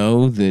don't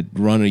know that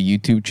run a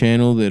YouTube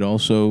channel that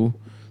also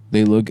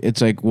they look,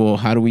 it's like, well,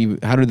 how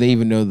do they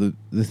even know the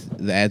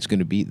ad's going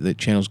to be, the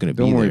channel's going to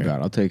be there? Don't worry about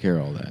it. I'll take care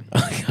of all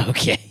that.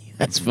 Okay,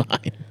 that's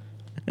fine.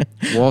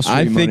 Wall Street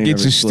I think money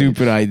it's never a sleeps.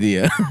 stupid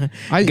idea.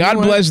 God God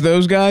bless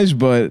those guys,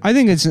 but I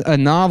think it's a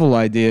novel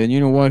idea, and you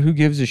know what? Who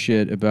gives a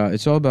shit about?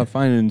 It's all about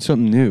finding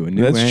something new. A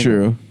new that's angle,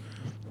 true.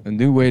 A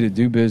new way to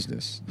do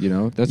business.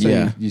 That's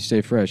Yeah. how you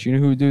stay fresh. You know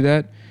who would do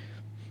that?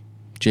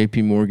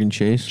 JP Morgan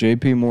Chase.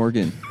 JP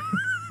Morgan.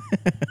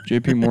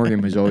 JP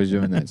Morgan was always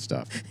doing that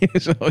stuff.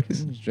 He's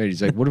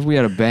like, what if we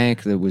had a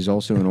bank that was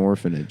also an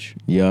orphanage?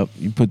 Yep.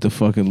 You put the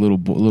fucking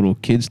little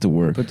kids to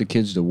work. Put the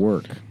kids to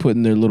work.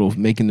 Making their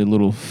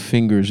little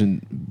fingers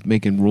and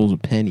making rolls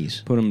of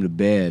pennies. Put them to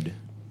bed.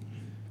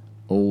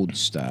 Old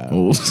style.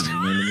 Old You know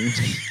what I mean?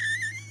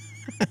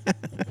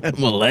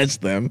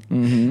 Molest them.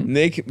 Mm-hmm.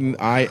 Nick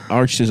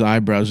arched his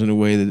eyebrows in a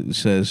way that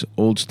says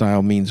old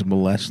style means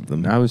molest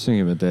them. I was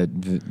thinking about that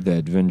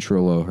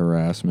Ventrilo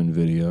harassment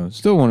video.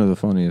 Still one of the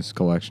funniest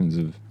collections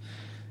of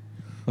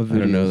videos I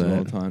don't know of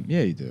all that. time.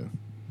 Yeah, you do.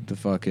 The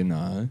fucking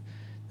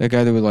that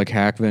guy that would like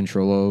hack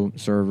Ventrilo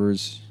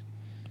servers.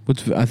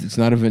 It's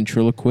not a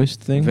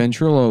ventriloquist thing?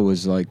 Ventrilo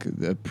was like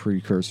a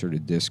precursor to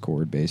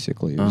Discord,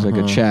 basically. It was like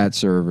a chat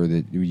server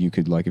that you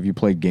could like if you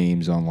played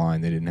games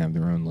online, they didn't have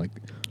their own like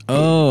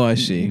Oh, I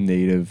see.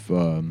 native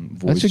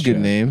voice. That's a good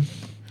chat. name.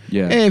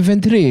 Yeah. Hey,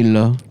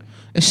 Ventrilo.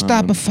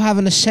 Stop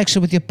having a sex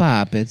with your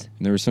puppet.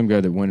 And there was some guy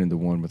that went into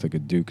one with like a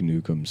Duke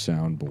Nukem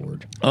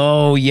soundboard.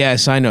 Oh,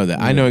 yes, I know that.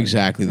 I know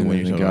exactly the And one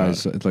then you're the talking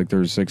guys about. like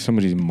there's like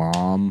somebody's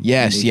mom.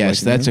 Yes, was,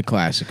 yes, like, that's a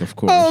classic, of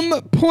course.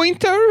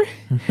 Pointer,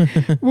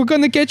 we're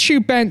gonna get you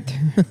bent.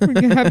 We're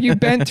gonna have you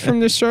bent from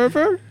the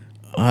server,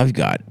 I've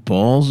got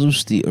balls of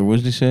steel. Or what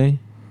did he say?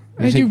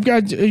 and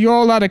you're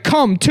all out of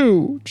cum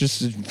too.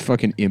 Just a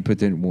fucking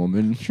impotent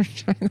woman.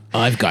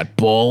 I've got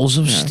balls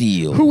of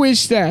steel. Who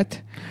is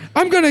that?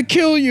 I'm gonna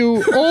kill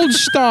you, old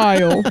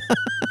style.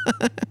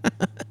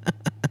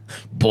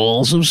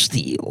 Balls of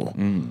steel.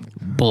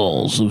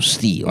 Balls of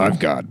steel. I've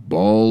got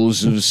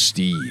balls of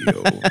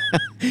steel.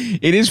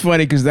 It is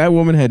funny because that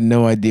woman had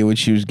no idea what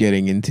she was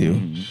getting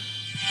into.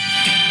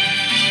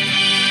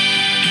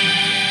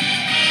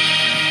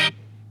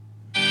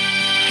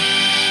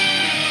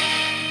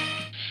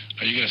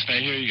 Are you going to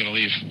stay here or are you going to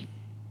leave?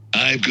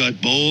 I've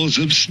got balls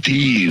of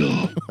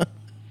steel.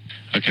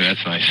 Okay,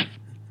 that's nice.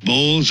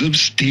 Balls of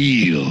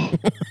steel.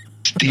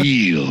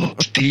 Steel.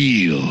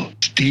 Steel.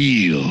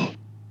 Steel.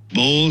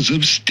 Balls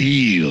of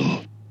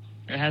steel.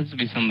 There has to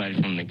be somebody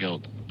from the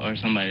guild or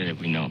somebody that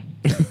we know.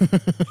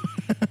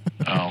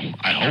 Oh,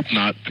 I hope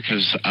not,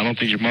 because I don't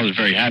think your mother's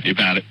very happy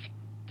about it.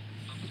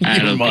 I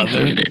don't think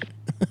so either.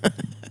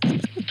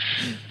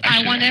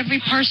 I want every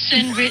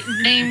person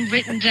name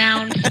written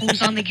down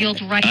who's on the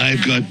guild right now.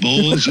 I've got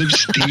balls of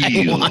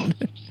steel.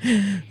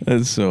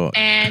 That's so.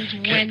 And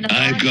when the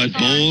I've got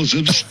balls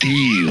of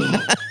steel.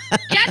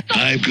 Get the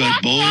I've got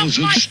fuck balls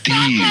off of my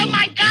steel. fuck off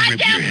my Rip goddamn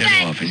your head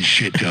thing. off and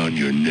shit down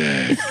your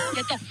neck.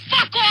 Get the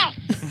fuck off.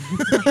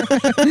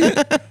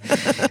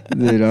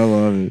 Dude, I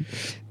love it.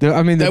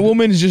 That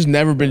woman's just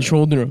never been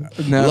trolled in her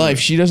Never. life.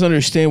 She doesn't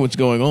understand what's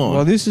going on.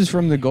 Well, this is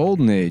from the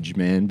golden age,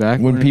 man. Back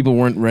when people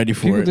weren't ready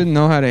for people it. didn't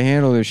know how to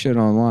handle their shit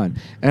online.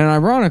 And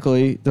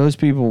ironically, those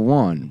people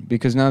won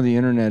because now the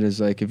internet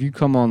is like, if you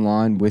come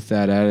online with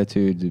that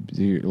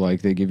attitude,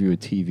 like they give you a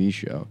TV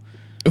show.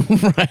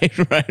 right.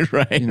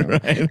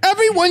 Right.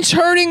 Everyone's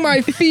hurting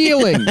my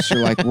feelings.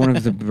 You're like one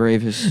of the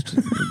bravest.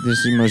 This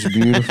is the most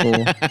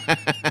beautiful.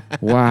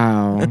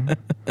 Wow.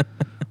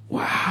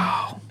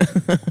 Wow.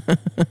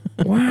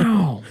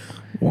 Wow.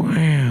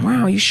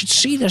 Wow, you should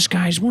see this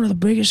guy. He's one of the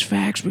biggest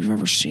facts we've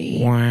ever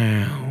seen.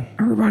 Wow.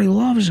 Everybody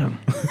loves him.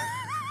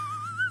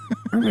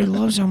 Everybody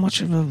loves how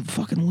much of a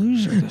fucking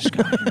loser this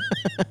guy is.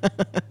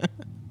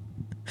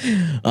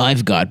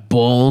 I've got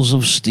balls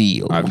of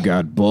steel. I've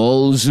got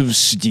balls of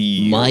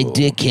steel. My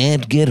dick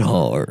can't get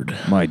hard.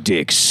 My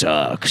dick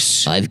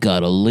sucks. I've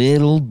got a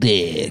little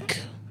dick.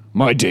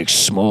 My dick's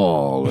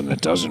small and it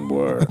doesn't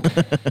work.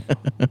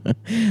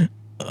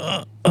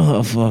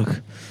 Oh,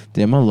 fuck.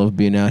 Damn, I love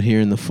being out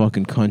here in the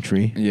fucking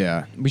country.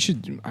 Yeah, we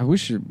should. I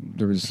wish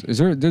there was.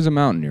 There's a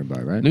mountain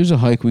nearby, right? There's a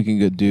hike we can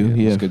go do.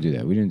 Yeah. Let's go do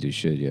that. We didn't do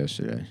shit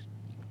yesterday.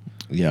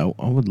 Yeah,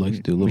 I would like to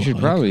do a little We should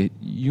hike. probably.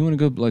 You want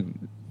to go like?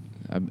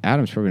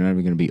 Adam's probably not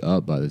even going to be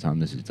up by the time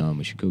this is done.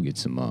 We should go get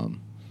some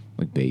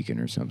like bacon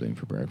or something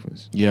for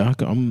breakfast. Yeah,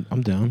 I'm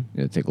down.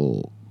 Yeah, take a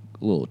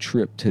little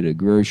trip to the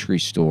grocery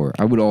store.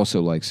 I would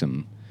also like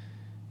some.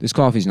 This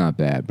coffee's not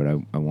bad, but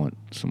I want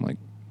some like.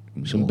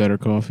 Some better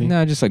coffee?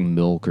 Nah, just like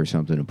milk or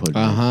something to put in it.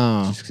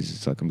 Uh-huh. Just because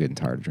it's like I'm getting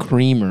tired of drinking.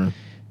 Creamer.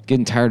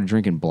 Getting tired of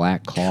drinking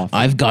black coffee.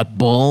 I've got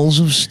balls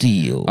of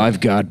steel.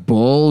 I've got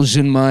balls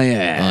in my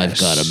ass. I've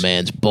got a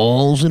man's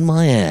balls in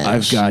my ass.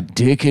 I've got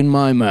dick in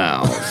my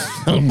mouth.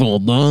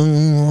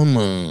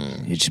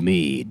 It's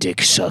me, Dick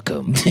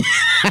Suckum.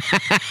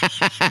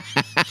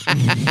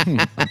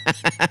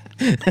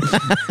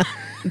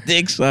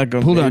 Dick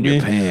sucker. Pull down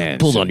your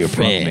pants. Pull down your and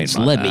fuck me in pants.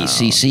 my Let me mouth.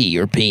 see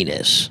your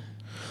penis.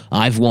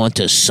 I want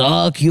to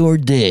suck your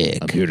dick.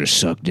 I'm here to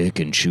suck dick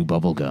and chew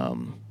bubble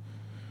gum.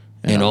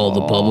 And all the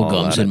bubble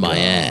gum's out in of my gum,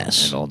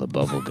 ass. And all the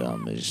bubble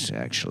gum is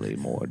actually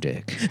more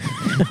dick.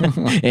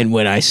 And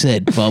when I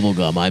said bubble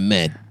gum, I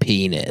meant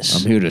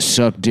penis. I'm here to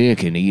suck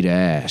dick and eat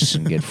ass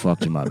and get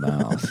fucked in my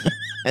mouth.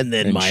 and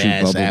then and my chew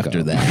ass bubble after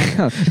gum.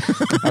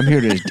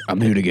 that.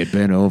 I'm here to get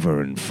bent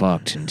over and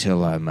fucked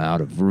until I'm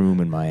out of room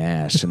in my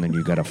ass, and then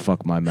you gotta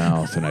fuck my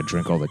mouth, and I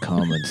drink all the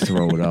cum and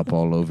throw it up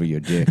all over your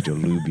dick to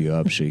lube you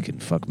up so you can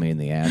fuck me in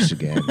the ass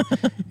again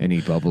and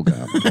eat bubble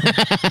gum.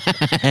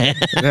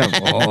 Have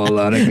a whole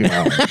lot of gum.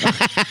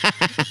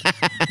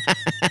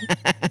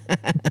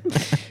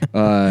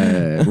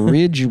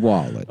 Ridge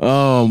Wallet.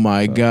 Oh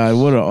my God!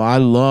 I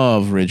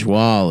love Ridge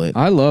Wallet.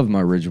 I love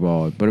my Ridge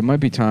Wallet, but it might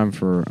be time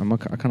for I'm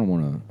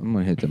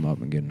gonna hit them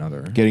up and get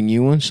another. Getting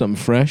you one,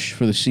 something fresh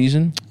for the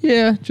season.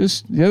 Yeah,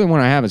 just the other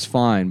one I have is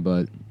fine,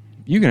 but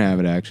you can have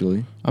it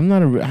actually. I'm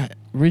not a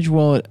Ridge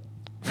Wallet.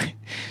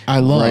 I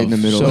love Right in the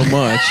middle. so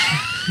much.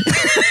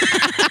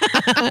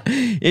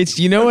 It's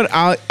you know what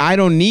I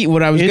don't need.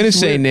 What I was gonna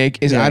say, Nick,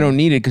 is Yeah. I don't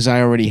need it because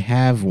I already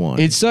have one.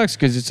 It sucks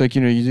because it's like,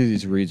 you know, you do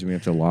these reads and we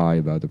have to lie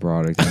about the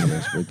product and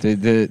this, but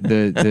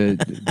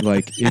the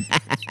like it.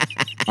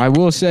 I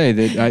will say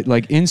that I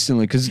like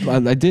instantly because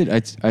I did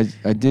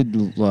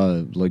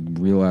like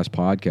Real Ass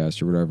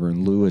Podcast or whatever,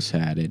 and Lewis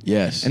had it.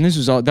 Yes. and this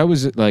was all that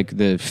was like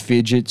the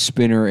fidget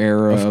spinner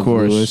era Of of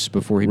course. Lewis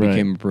before he Right.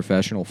 became a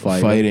professional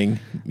fighter. fighting.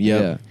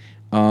 Yep. Yeah.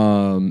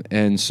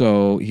 And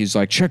so he's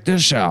like, check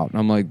this out. And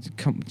I'm like,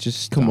 come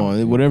Come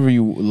on, whatever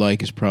you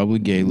like is probably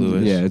gay,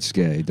 Lewis. Yeah, it's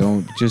gay.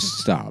 Don't just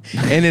stop.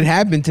 And it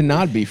happened to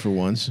not be for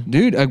once.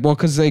 Dude, well,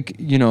 because, like,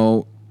 you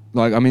know,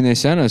 like, I mean, they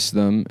sent us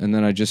them, and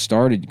then I just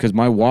started, because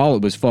my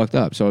wallet was fucked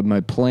up. So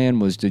my plan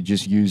was to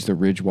just use the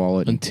Ridge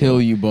wallet.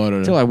 Until you bought it.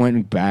 Until I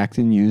went back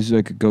and used it.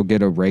 I could go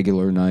get a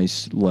regular,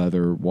 nice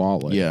leather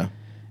wallet. Yeah.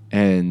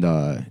 And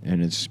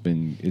it's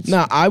been...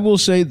 Now, I will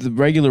say the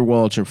regular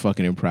wallets are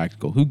fucking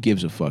impractical. Who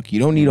gives a fuck? You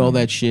don't need all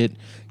that shit.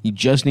 You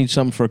just need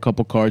something for a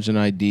couple cards and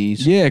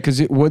IDs. Yeah, because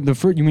when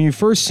you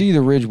first see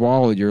the Ridge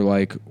wallet, you're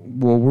like,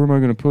 well, where am I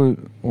going to put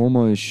all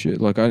my shit?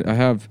 Like, I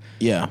have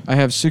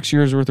 6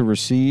 years worth of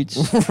receipts.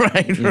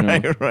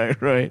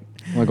 right.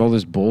 Like all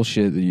this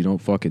bullshit that you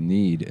don't fucking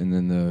need. And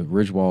then the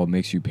Ridge wallet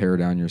makes you pare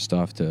down your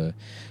stuff to...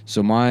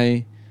 So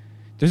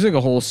there's like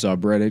a whole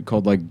subreddit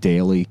called like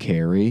Daily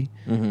Carry.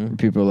 Where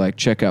people are like,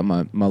 check out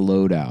my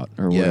loadout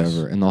or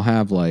whatever. And they'll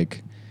have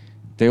like...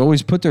 They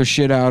always put their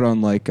shit out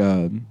on like...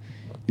 you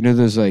know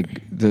those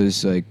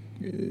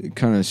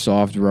kind of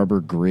soft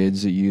rubber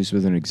grids that you use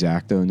with an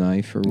X-Acto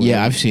knife or whatever?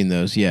 Yeah, I've seen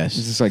those, yes.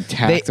 It's just like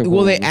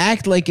tactical. They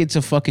act like it's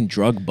a fucking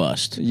drug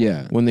bust.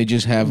 Yeah. When they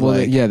just have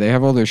they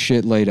have all their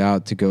shit laid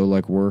out to go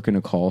like work in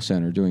a call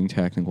center doing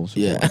technical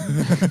support.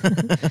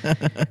 Yeah.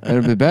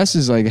 And the best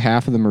is like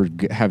half of them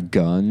have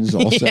guns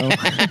also.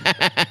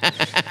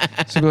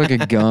 So like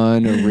a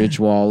gun, a Ridge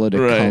wallet, a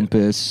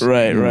compass,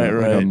 Right.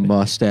 like a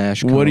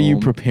mustache. What are you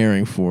comb.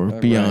 preparing for?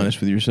 Be Right. honest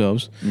with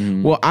yourselves.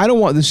 Well, I don't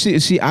want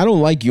see. I don't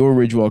like your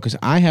Ridge wallet because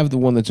I have the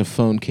one that's a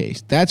phone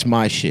case. That's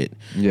my shit.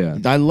 Yeah.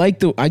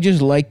 I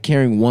just like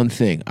carrying one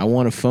thing. I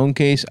want a phone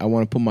case. I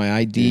want to put my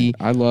ID.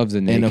 I love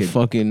the naked.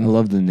 I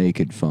love the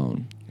naked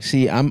phone.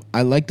 See, I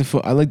like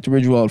the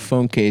Ridge wallet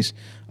phone case.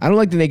 I don't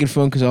like the naked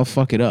phone because I'll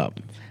fuck it up.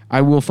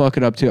 I will fuck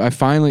it up too.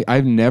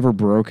 I've never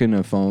broken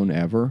a phone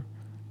ever,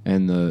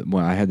 and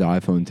I had the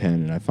iPhone 10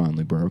 and I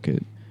finally broke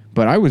it.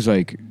 But I was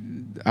like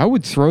I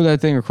would throw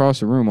that thing across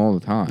the room all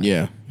the time.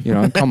 Yeah. You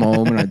know, I'd come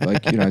home and I'd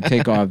like, you know, I'd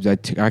take off,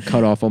 I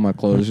cut off all my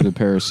clothes with a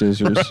pair of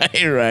scissors.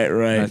 Right.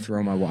 And I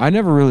throw my. I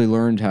never really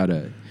learned how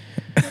to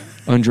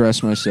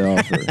undress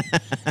myself or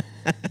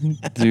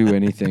do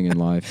anything in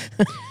life.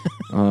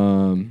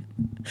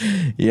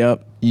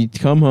 Yep. You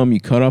come home, you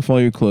cut off all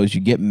your clothes,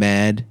 you get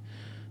mad.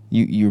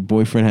 Your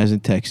boyfriend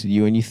hasn't texted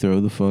you, and you throw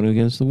the phone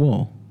against the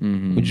wall,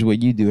 which is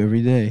what you do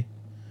every day.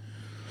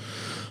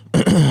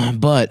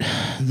 But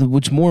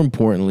what's more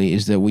importantly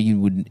is that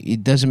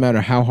it doesn't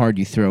matter how hard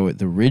you throw it,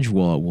 the ridge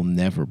wallet will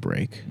never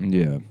break.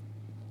 Yeah.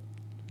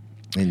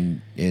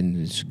 And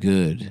it's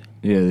good.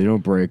 Yeah, they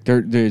don't break.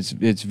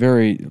 It's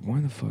very. Why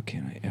the fuck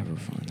can't I ever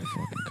find a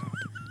fucking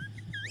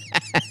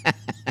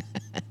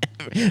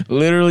copy?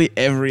 Literally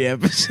every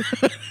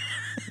episode.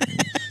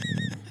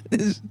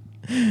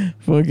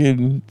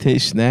 Fucking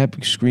snap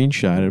a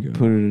screenshot and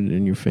put it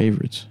in your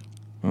favorites.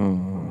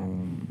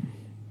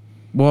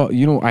 Well,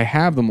 you know, I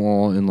have them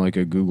all in like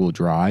a Google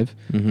Drive.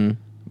 Mm-hmm.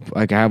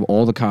 Like I have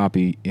all the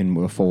copy in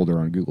a folder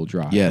on Google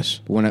Drive. Yes.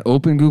 But when I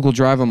open Google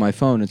Drive on my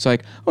phone, it's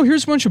like, oh,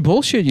 here's a bunch of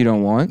bullshit you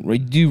don't want.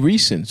 Right, do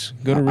recents.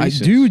 Go to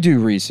recents. I do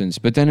recents,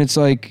 but then it's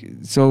like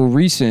so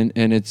recent,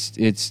 and it's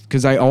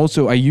because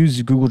I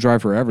use Google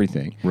Drive for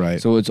everything. Right.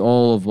 So it's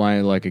all of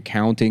my like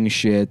accounting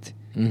shit.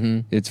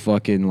 Mm-hmm. It's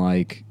fucking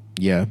like.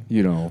 Yeah.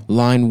 You know.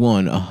 Line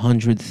 1,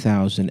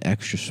 100,000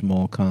 extra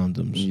small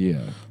condoms.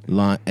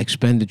 Yeah.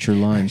 Expenditure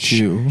line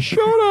 2. Shut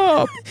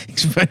up.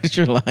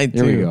 Expenditure line 2.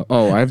 There we go.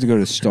 Oh, I have to go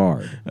to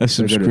Starred. A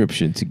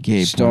subscription to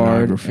gay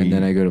Starred, pornography. and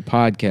then I go to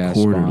podcast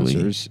quarterly.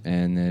 sponsors,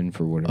 and then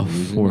for whatever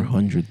reason.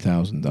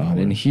 $400,000. Not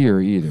in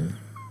here either.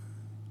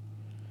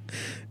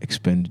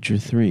 Expenditure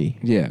 3.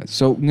 Yeah.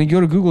 So when you go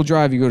to Google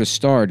Drive, you go to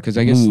Starred, because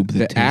I guess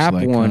the app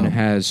like one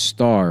has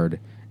Starred.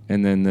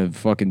 And then the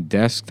fucking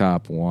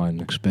desktop one.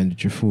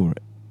 Expenditure 4.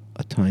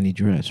 A tiny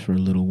dress for a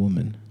little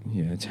woman.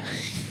 Yeah.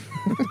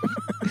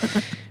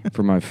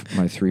 For my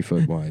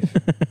 3-foot wife.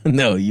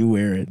 No, you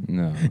wear it.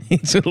 No.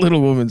 It's a little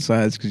woman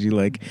size because you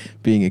like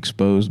being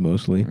exposed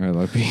mostly. I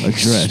like being a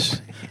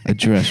dress. A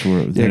dress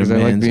where yeah, that a man's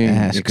like being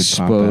ass exposed.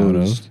 Could pop out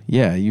of.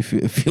 Yeah, it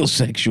feels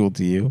sexual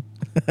to you.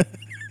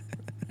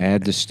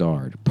 Add to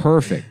Starred.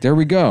 Perfect. There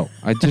we go.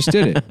 I just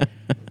did it.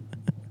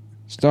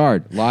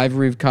 Starred. Live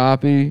read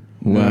copy.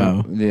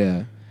 Wow.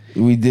 Yeah.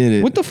 We did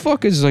it. What the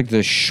fuck is like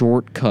the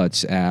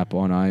Shortcuts app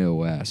on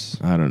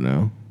iOS? I don't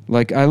know.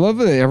 Like I love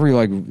that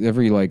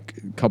every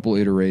couple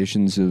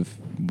iterations of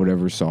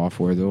whatever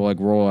software they'll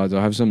like roll out.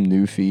 They'll have some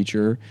new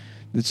feature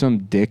that some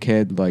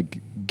dickhead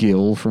like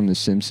Gil from The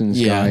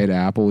Simpsons guy at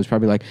Apple was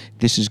probably like,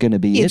 this is going to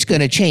be It's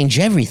going to change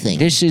everything.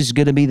 This is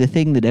going to be the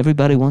thing that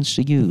everybody wants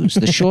to use.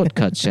 The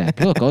Shortcuts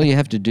app. Look, all you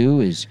have to do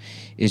is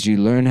you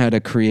learn how to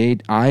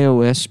create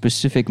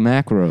iOS-specific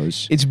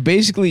macros. It's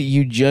basically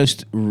you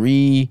just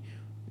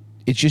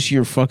it's just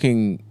your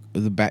fucking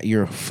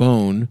your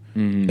phone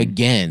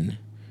again.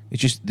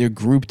 It's just they're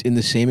grouped in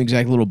the same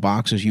exact little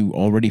boxes you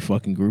already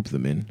fucking grouped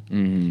them in.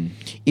 Mm-hmm.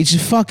 It's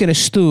fucking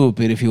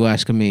stupid if you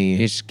ask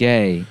me. It's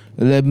gay.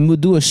 Let me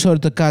do a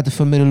shortcut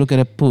for me to look at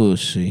a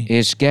pussy.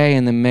 It's gay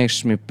and it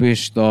makes me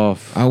pissed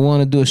off. I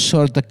want to do a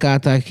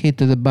shortcut. I hit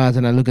to the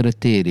button. I look at the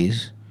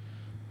titties.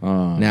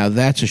 Now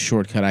that's a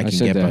shortcut I can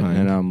get behind.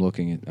 And I'm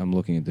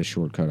looking at the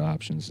shortcut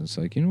options. It's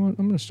like, you know what?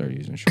 I'm going to start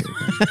using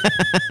shortcuts.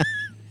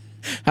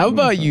 How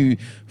about you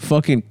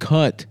fucking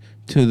cut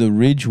to the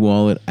Ridge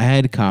Wallet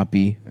ad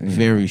copy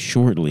very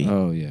shortly?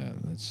 Oh, yeah.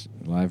 That's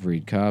live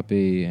read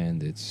copy,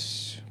 and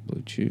it's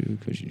Blue Chew,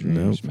 Cushy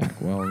Dreams,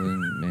 Mac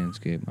Weldon,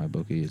 Manscaped,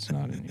 MyBookie. It's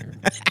not in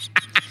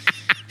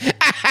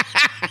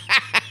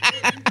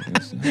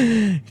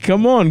here.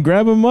 Come on,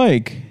 grab a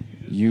mic.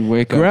 You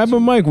wake up. Grab a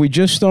mic. We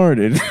just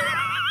started.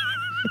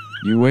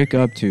 You wake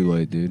up too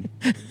late, dude.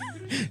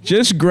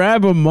 Just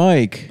grab a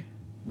mic.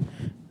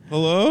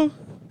 Hello?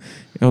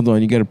 Hold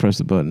on, you gotta press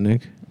the button,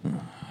 Nick.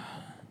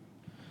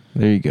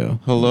 There you go.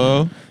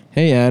 Hello?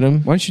 Hey, Adam.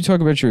 Why don't you talk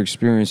about your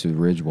experience with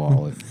Ridge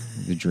Wallet,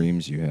 the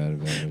dreams you had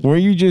about it?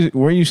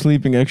 Were you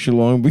sleeping extra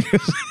long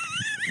because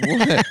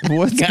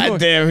What? God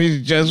damn,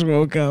 he just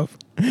woke up.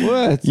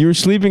 What? You were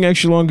sleeping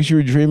extra long because you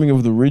were dreaming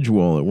of the Ridge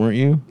Wallet, weren't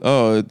you?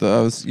 Oh,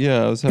 I was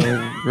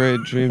having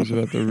great dreams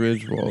about the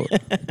Ridge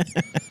Wallet.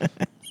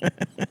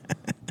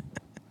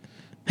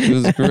 It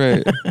was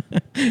great.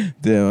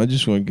 Damn, I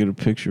just want to get a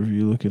picture of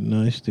you looking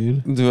nice,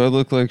 dude. Do I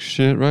look like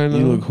shit right now?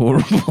 You look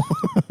horrible.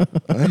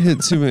 I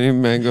hit too many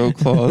mango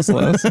claws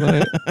last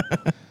night.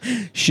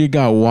 Shit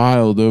got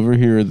wild over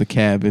here at the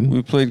cabin.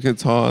 We played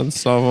guitar and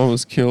Stav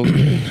almost killed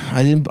me.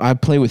 I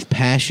play with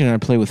passion and I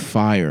play with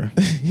fire.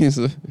 He's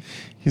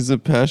a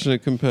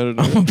passionate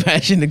competitor. I'm a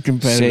passionate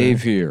competitor.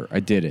 Save here.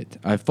 I did it.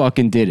 I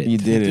fucking did it. You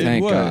did it.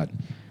 Thank What? God.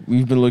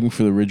 We've been looking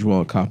for the Ridge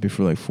Wallet copy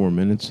for like 4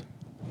 minutes.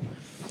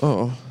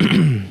 Oh.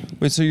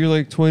 Wait, so you're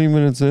like 20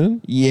 minutes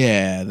in?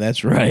 Yeah,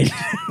 that's right.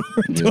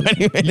 20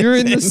 minutes You're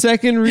in the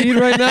second read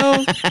right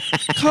now?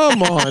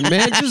 Come on,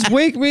 man. Just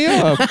wake me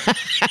up.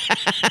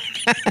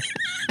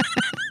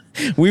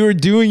 We were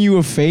doing you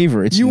a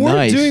favor. It's You nice.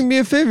 weren't doing me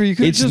a favor. You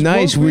could It's just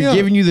nice. woke me We're up.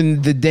 giving you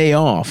the day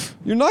off.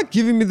 You're not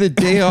giving me the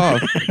day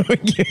off.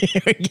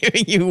 We're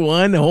giving you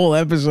one whole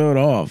episode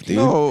off, dude.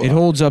 No. It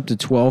holds up to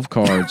 12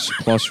 cards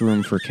plus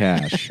room for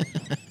cash.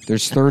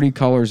 There's 30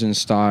 colors and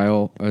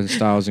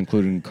styles,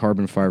 including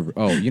carbon fiber.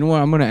 Oh, you know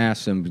what? I'm going to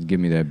ask them to give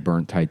me that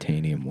burnt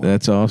titanium one.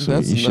 That's awesome.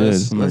 That's you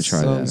nice. should. I'm going That to try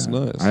that. sounds out.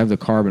 nice. I have the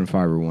carbon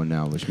fiber one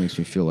now, which makes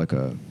me feel like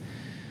a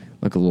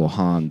little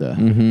Honda.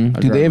 Mm-hmm.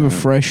 Do they have a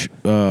fresh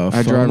I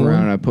drive phone around one?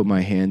 and I put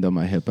my hand on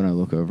my hip and I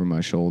look over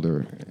my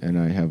shoulder and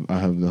I have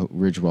the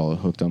Ridge wallet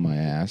hooked on my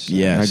ass.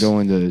 Yes. And I go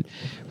into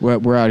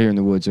we're out here in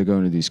the woods. I go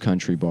into these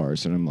country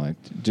bars and I'm like,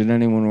 did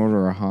anyone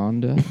order a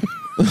Honda?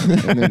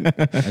 and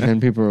then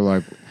people are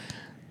like,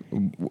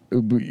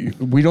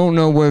 we don't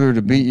know whether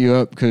to beat you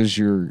up because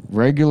you're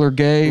regular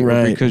gay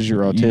Right. or because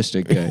you're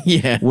autistic gay.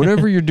 Yeah.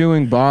 Whatever you're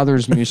doing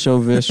bothers me so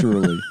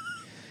viscerally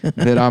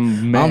that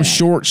I'm mad. I'm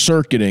short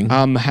circuiting.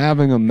 I'm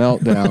having a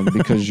meltdown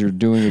because you're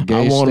doing a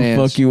gay I want to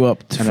stance. fuck you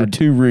up and for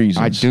two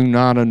reasons. I do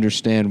not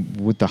understand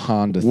what the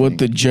Honda What thing.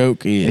 the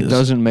joke is. It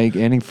doesn't make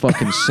any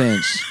fucking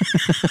sense.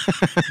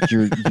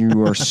 You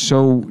are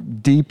so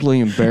deeply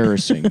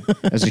embarrassing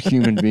as a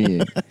human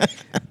being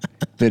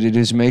that it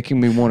is making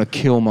me want to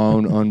kill my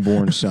own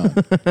unborn son.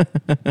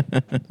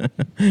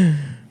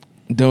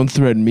 Don't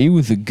threaten me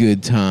with a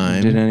good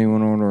time. Did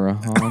anyone order a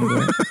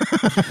Honda?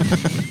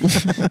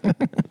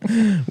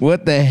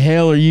 What the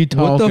hell are you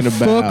talking What the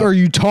about? fuck are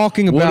you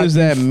talking about? What does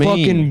that you mean?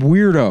 Fucking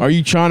weirdo. Are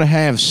you trying to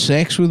have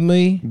sex with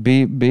me?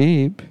 Beep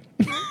beep.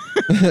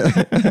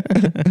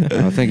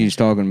 I think he's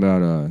talking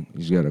about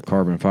he's got a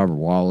carbon fiber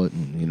wallet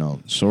and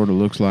Sort of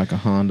looks like a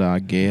Honda, I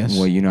guess.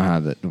 well, you know how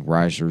the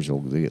risers will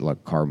get like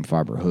a carbon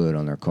fiber hood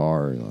on their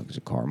car, like it's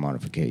a car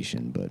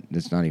modification, but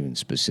it's not even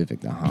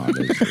specific to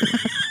Hondas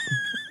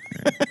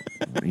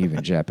or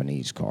even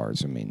Japanese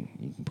cars. I mean,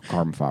 you can put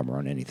carbon fiber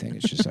on anything.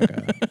 It's just like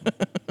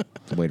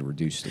a way to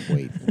reduce the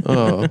weight.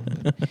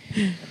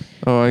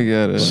 Oh, I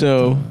get it.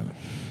 So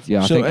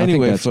Yeah, So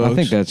anyway, I think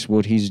folks. that's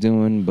what he's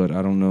doing, but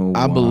I don't know.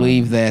 I why.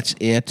 believe that's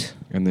it.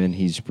 And then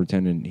he's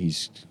pretending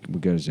we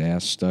got his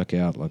ass stuck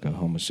out like a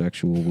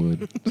homosexual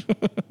would.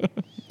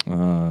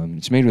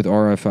 It's made with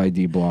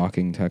RFID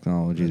blocking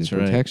technology That's that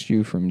right. protects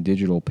you from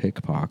digital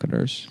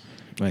pickpocketers.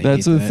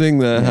 That's the thing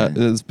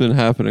that's been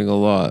happening a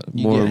lot,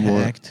 You more get and more.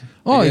 hacked.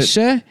 Oh, get-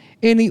 sir,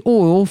 any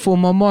oil for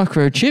my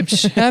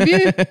microchips? Have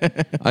you?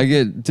 I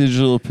get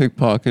digital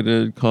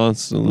pickpocketed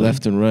constantly.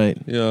 Left and right.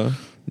 Yeah.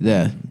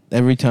 Yeah.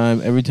 Every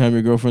time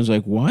your girlfriend's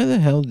like, why the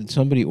hell did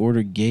somebody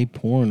order gay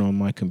porn on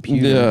my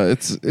computer? Yeah,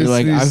 it's You're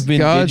like, these I've been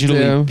goddamn-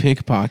 digitally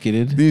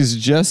pickpocketed. These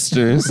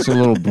jesters. It's a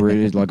little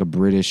British, like a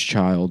British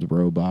child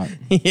robot.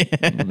 Yeah,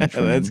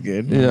 that's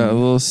good. Yeah, a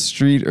little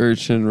street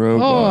urchin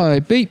robot. Oh,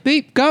 beep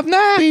beep,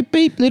 governor. Beep,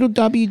 beep, little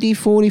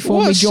WD-40 for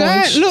What's me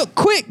that? joints. Look,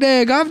 quick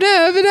there,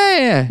 governor, over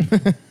there.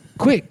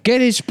 Quick, get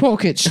his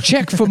pockets.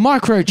 Check for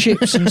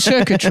microchips and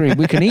circuitry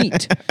we can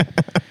eat.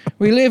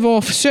 We live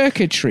off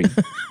circuitry.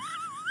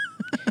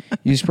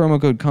 Use promo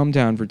code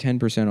COMEDOWN for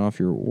 10% off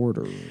your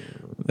order.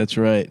 That's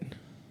right.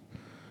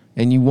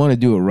 And you want to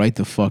do it right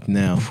the fuck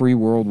now. Free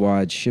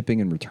worldwide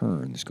shipping and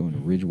returns. Go to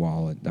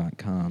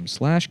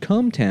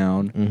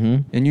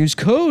ridgewallet.com/ComeTown and use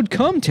code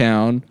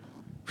COMETOWN.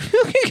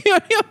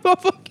 Get your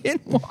fucking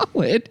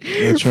wallet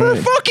That's for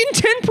right. fucking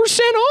 10%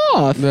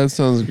 off. That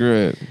sounds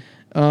great.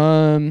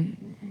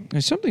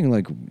 There's something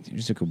like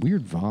there's like a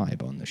weird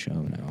vibe on the show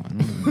now. I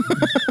don't know.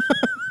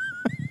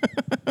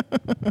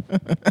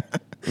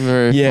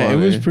 Very Yeah,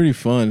 funny. it was pretty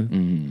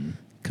fun.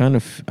 Kind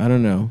of, I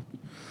don't know.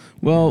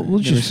 Well, we'll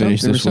There was just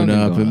finish there was this one something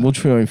up going and on. we'll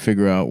try and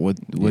figure out what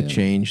Yeah.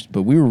 changed.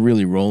 But we were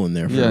really rolling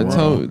there for Yeah, a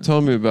while.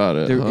 tell me about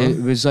it. There, huh?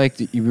 it was like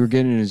you were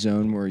getting in a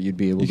zone where you'd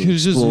be able You to could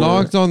have just explore-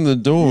 knocked on the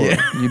door.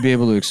 You'd be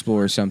able to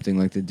explore something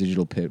like the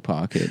digital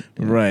pickpocket,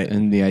 Right.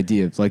 And the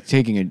idea of like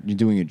you're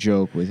doing a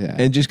joke with that,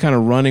 And just kind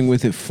of running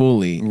with it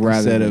fully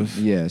rather instead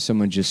than, of...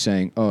 someone just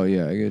saying, "Oh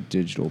yeah, I got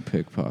digital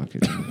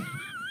pickpocket,"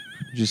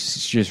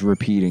 just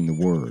repeating the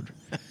word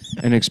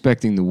and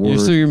expecting the word.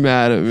 You're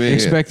mad at me.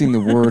 expecting the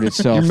word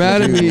itself. You're mad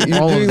to at do me.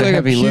 You're all of doing the like a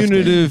heavy lifting.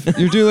 punitive.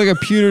 You're doing like a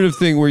punitive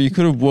thing where you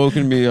could have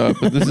woken me up,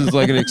 but this is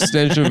like an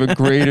extension of a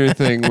greater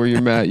thing where you're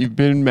mad. You've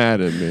been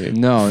mad at me.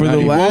 No, For not the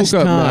even. last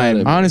woke up mad time,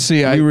 at me.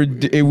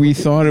 Honestly, we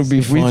thought it would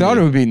be funny. we thought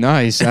it would be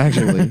nice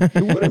actually.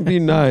 It wouldn't be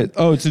nice.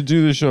 Oh, to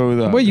do the show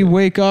without. Well, me. you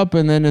wake up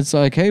and then it's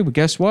like, hey, but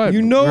guess what?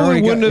 You know We it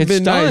already wouldn't have it's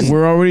been done. nice.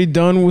 We're already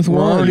done with We're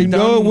one. already You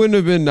know done. it wouldn't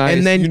have been nice.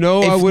 And then you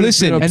know if- I would have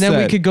listen, been And upset.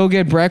 then we could go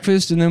get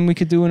breakfast, and then we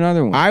could do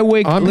another one.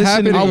 I'm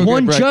happy to go get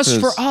one just breakfast.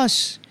 for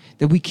us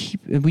that we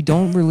keep, and we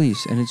don't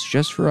release, and it's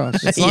just for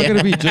us. It's not going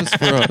to be just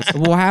for us.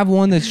 We'll have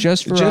one that's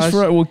just for Just us.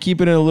 for we'll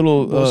keep it in a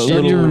little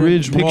Send your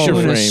ridge picture in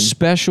a frame.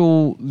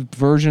 special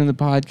version of the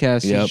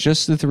podcast. Yep. It's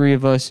just the three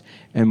of us,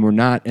 and we're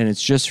not. And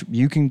it's just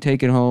you can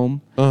take it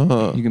home.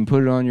 Uh-huh. You can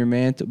put it on your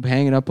mantle,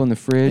 hang it up on the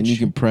fridge. And you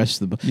can press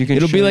the button. You can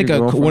It'll show be like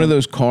your one girlfriend. of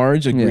those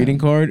cards, a Yeah. greeting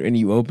card, and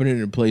you open it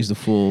and it plays the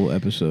full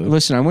episode.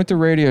 Listen, I went to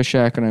Radio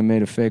Shack and I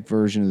made a fake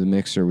version of the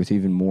mixer with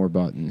even more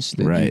buttons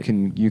that Right.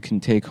 you can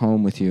take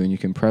home with you, and you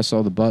can press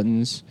all the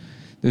buttons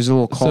There's a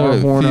little car So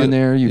horn feel- on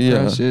there. You yeah.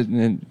 press it, and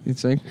then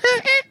it's like,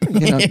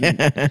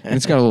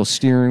 it's got a little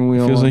steering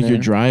wheel. Feels on like there.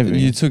 you're driving.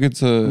 You took it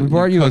to. We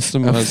brought you a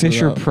customize it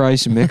Fisher out.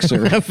 Price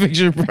mixer. a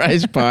Fisher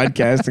Price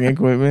podcasting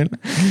equipment.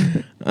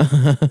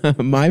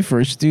 My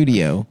first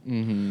studio.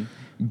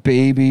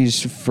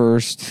 Baby's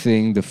first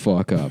thing to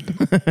fuck up.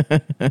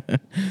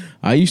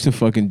 I used to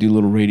fucking do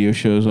little radio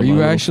shows. On Are you my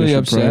little actually Fisher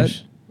upset?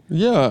 Price.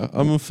 Yeah,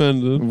 I'm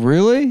offended.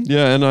 Really?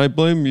 Yeah, and I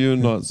blame you,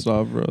 not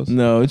Stavros.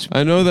 No, it's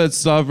I know that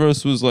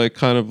Stavros was like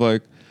kind of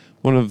like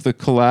one of the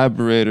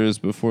collaborators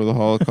before the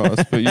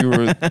Holocaust, but you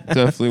were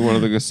definitely one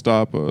of the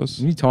Gestapos. What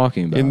are you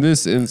talking about? In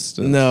this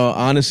instance. no.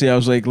 Honestly, I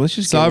was like, let's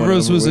just. Get one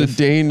Stavros over was a with.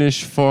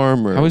 Danish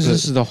farmer. How is that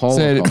this the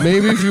Holocaust? Said,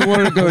 maybe if you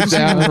want to go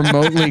down down,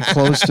 remotely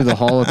close to the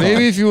Holocaust.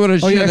 maybe if you want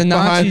to Oh check yeah, the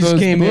behind Nazis those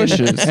came bushes.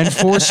 in and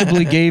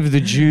forcibly gave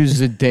the Jews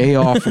the day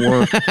off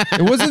work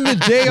It wasn't the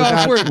day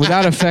off work.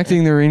 without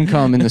affecting their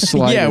income in the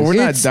slightest. Yeah, we're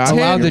not It's dogging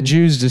allowed them. the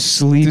Jews to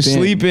sleep to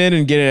sleep in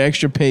and get an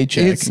extra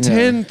paycheck. It's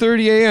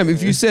 10:30 a.m.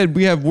 If you said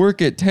we have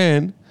work at 10,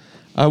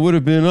 I would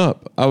have been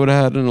up. I would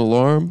have had an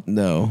alarm.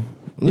 no.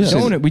 We Listen,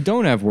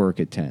 don't have work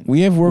at 10.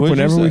 we have work What'd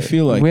you whenever we say?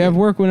 feel like. We it. have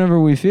work whenever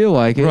we feel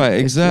like it. Right,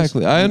 It's just-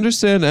 exactly. I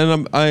understand, and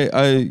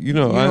you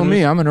know You know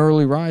me, I'm an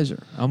early riser.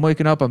 I'm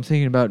waking up, I'm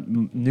thinking about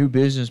new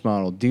business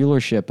model,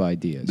 dealership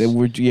ideas.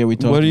 We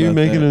talked. What are you about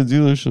making that. a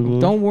dealership of?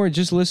 Don't worry,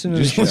 just listen to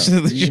Just the show. listen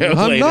to the show.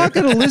 I'm later. not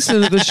going to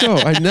listen to the show.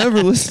 I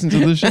never listen to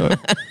the show.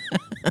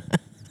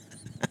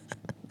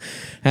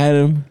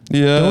 Adam,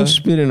 Yeah. don't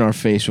spit in our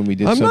face when we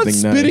did I'm not something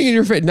spitting nice. in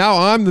your face. Now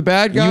I'm the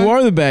bad guy. You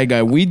are the bad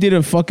guy. We did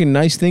a fucking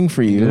nice thing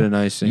for you. You did a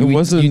nice thing. It You-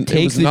 wasn't. you it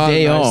take was the not a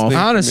day nice off. thing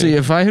for Honestly, me.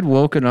 if I had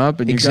woken up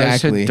and you guys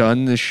Exactly. had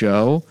done the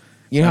show,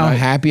 You know how I-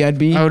 happy I'd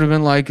be? I would have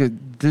been like,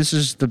 this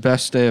is the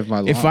best day of my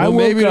life. If I well, woke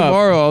maybe up-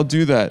 tomorrow I'll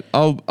do that.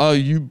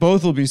 You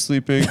both will be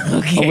sleeping.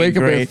 I'll wake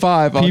up great. at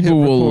 5. I'll People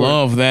hit will record.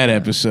 love that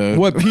episode.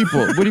 What people?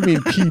 What do you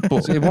mean people?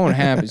 it won't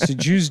happen. So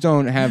Jews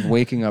don't have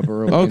waking up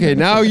early. Okay,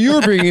 now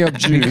you're bringing up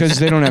Jews because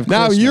they don't have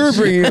now Christmas. you're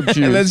bringing up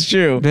Jews. That's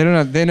true. They don't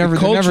have. They never.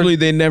 Culturally,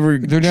 they never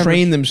they're never-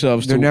 train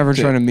themselves. They're to, never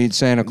trying to meet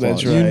Santa Claus.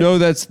 That's right. You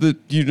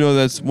know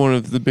that's one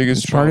of the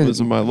biggest Part traumas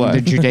of my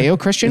life. The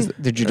Judeo-Christian.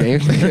 The Judeo.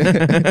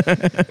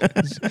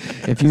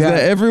 If you Is that have,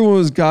 everyone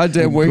was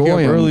goddamn waking up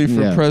Goyim, early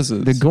for yeah.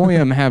 presents. The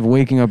Goyim have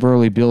waking up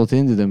early built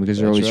into them because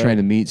they're That's always right. trying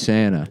to meet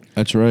Santa.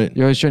 That's right.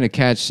 You're always trying to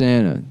catch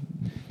Santa.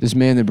 This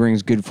man that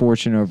brings good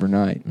fortune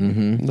overnight.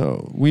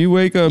 No, we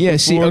wake up. Yeah,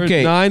 see, before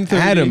okay, 9:30.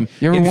 Adam,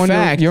 You ever In wonder?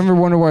 fact- you ever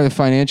wonder why the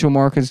financial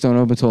markets don't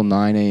open until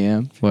 9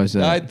 a.m.? Why is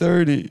that?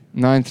 9:30.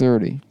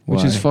 9:30,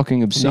 which is Why?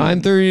 fucking obscene.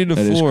 9:30 to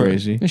That is 4.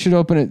 crazy. They should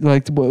open it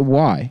like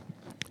why?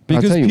 I'll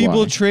Because tell you people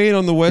why. train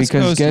on the West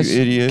Because Coast, guess,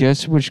 you idiot.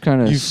 guess which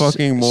kind of You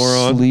fucking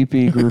moron.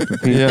 sleepy group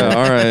of people Yeah,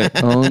 all right.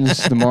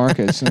 owns the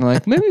markets and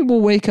like maybe we'll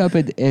wake up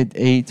at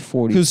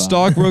 8:45. Because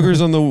stockbrokers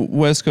on the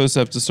West Coast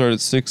have to start at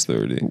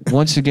 6:30.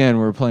 Once again,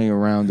 we're playing a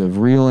round of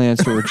real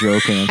answer or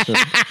joke answer.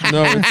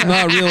 No, it's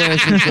not real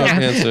answer, joke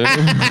answer.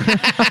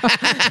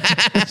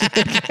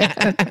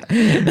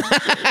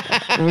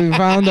 We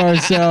found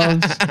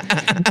ourselves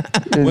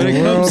in When the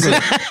it world. comes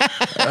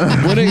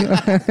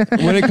to,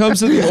 when it comes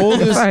to the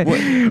oldest,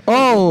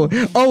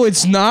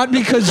 It's not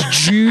because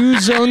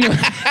Jews own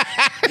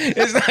the.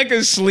 It's like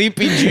a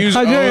sleepy Jews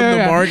I own know,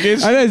 the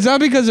markets. I know, it's not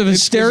because of a It's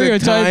 'cause of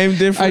stereotype. time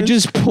difference? I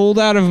just pulled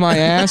out of my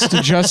ass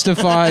to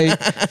justify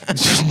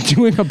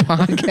doing a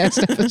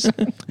podcast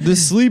episode. the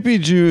sleepy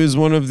Jew is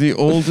one of the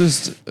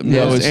oldest,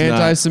 No, most it's not.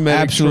 anti-Semitic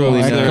Absolutely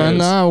tropes not. there is.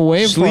 Gonna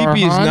wait for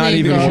Sleepy is not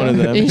even Hanukkah. one of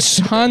them. It's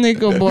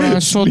Hanukkah, but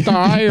I'm so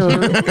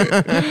tired.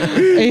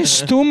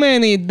 It's too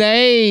many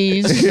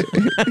days.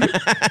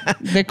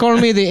 They call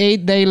me the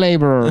 8-day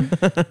laborer.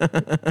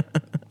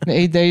 The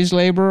 8 days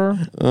laborer.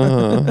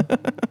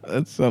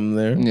 That's something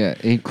there. Yeah,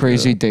 8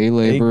 crazy day Eight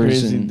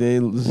laborers crazy and day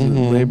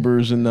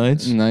laborers and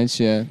nights. nights.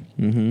 Yeah.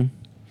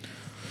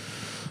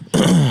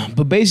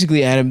 But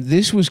basically, Adam,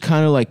 this was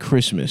kind of like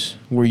Christmas,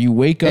 where you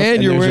wake up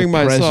And you're there's a wearing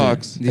my present.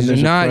 socks. And These there's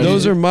are a not- present.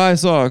 Those are my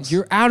socks.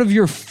 You're out of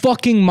your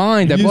fucking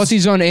mind. I You bought s-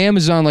 these on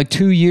Amazon like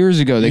 2 years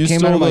ago. They you came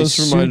stole out of my those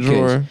from my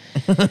suitcase.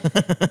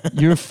 drawer.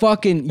 You're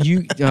fucking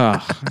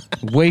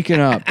waking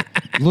up,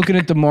 looking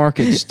at the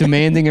markets,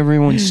 demanding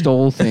everyone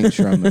stole things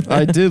from it.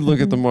 I did look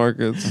at the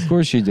markets. Of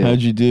course you did.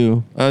 How'd you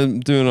do? I'm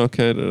doing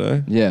okay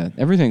today. Yeah,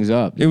 everything's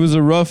up. It was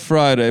a rough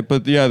Friday,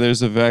 but yeah,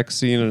 there's a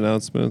vaccine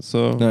announcement,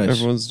 so Nice.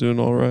 everyone's doing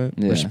all right.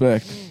 Yeah.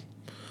 Respect.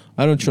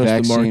 I don't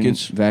trust the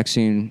markets.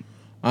 Vaccine.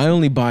 I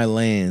only buy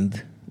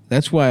land.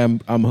 That's why I'm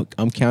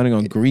counting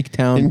on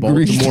Greektown, In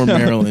Baltimore, Greektown.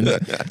 Maryland,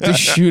 to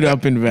shoot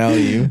up in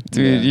value.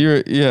 Dude,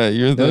 you're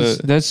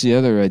That's the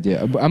other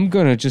idea. I'm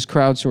gonna just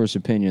crowdsource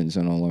opinions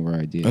on all of our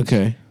ideas.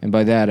 Okay. And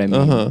by that I mean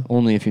Uh-huh.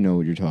 only if you know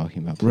what you're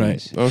talking about,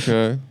 please. Right.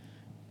 okay.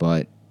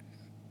 But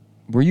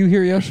were you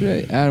here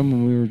yesterday, Adam,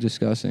 when we were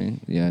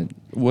discussing? Yeah.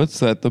 What's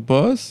that? The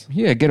bus?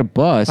 Yeah, get a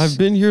bus. I've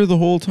been here the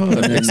whole time,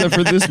 except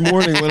for this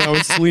morning when I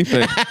was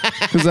sleeping,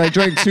 because I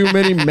drank too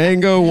many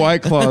mango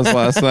White Claws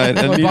last night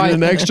and needed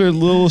an extra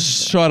little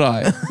shut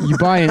eye. You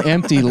buy an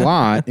empty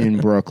lot in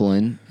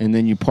Brooklyn, and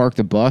then you park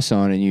the bus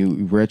on it, and you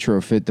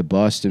retrofit the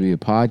bus to be a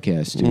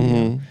podcast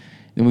studio.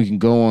 then we can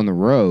go on the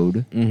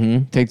road,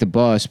 take the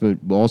bus, but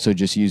also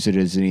just use it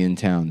as an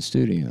in-town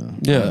studio.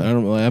 Yeah. I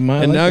don't. I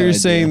might And like now that you're idea.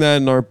 saying that,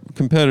 and our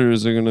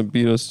competitors are going to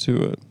beat us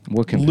to it.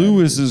 What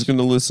Lewis is going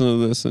to listen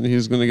to this, and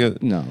he's going to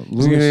get No,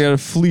 he's going to get a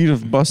fleet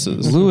of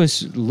buses.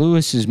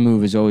 Lewis's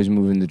move is always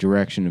moving the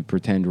direction of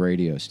pretend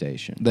radio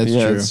station. That's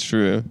yeah, true. that's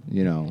true.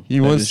 You know, He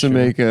That wants is to true.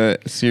 make a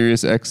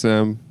Sirius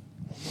XM.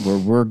 where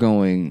we're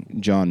going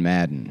John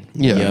Madden.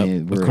 Yeah.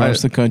 Yep. We're-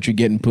 Across the country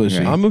getting pussy.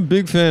 Right. I'm a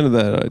big fan of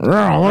that idea.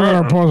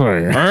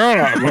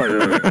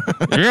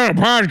 You got a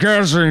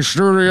podcasting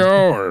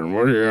studio, and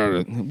what do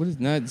you got? What is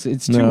not?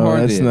 It's too No,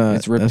 hard. that's not.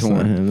 It's Rip that's not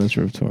Torn. him. That's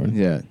Rip Torn.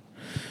 Yeah.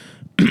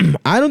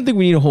 I don't think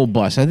we need a whole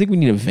bus. I think we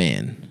need a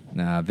van.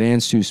 Nah,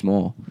 van's too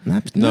small.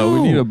 No,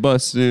 we need a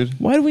bus, dude.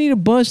 Why do we need a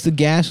bus? The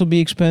gas will be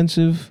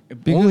expensive.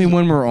 Only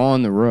when we're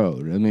on the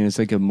road. I mean, it's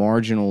like a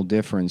marginal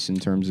difference in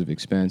terms of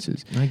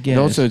expenses. I And guess.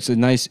 also, it's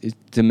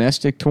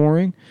domestic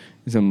touring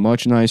is a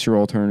much nicer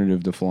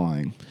alternative to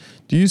flying.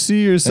 Do you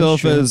see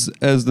yourself That's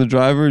as the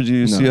driver? Or do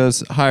you No. see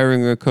us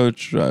hiring a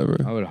coach driver?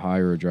 I would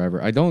hire a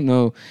driver. I don't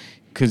know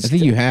because I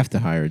think you have to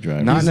hire a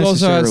driver. Not He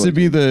also has necessarily. to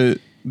be the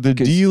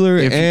 'Cause dealer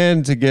if-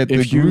 and to get the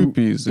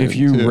groupies. If in,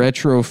 you too.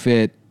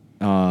 retrofit,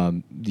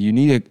 you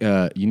need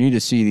a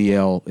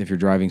CDL if you're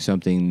driving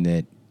something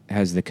that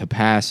has the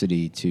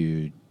capacity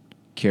to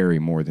carry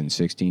more than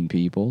 16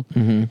 people.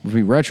 Mm-hmm. If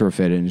we retrofit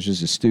it and it's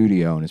just a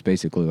studio and it's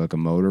basically like a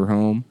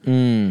motorhome,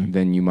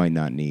 then you might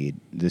not need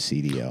the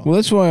CDL. Well,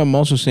 that's why I'm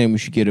also saying we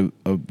should get a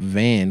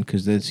van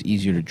because that's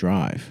easier to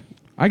drive.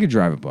 I could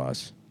drive a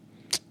bus.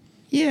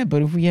 Yeah,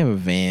 but if we have a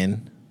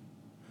van,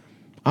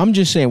 I'm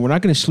just saying we're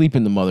not going to sleep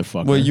in the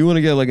motherfucker. Well, you want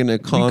to get like an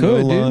Econo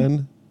could, dude.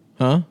 line?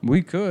 huh?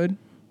 We could.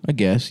 I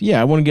guess.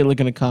 Yeah, I want to get like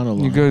an Econo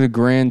line. You go to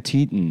Grand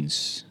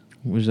Tetons.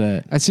 Where's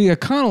that? I see a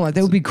Econo,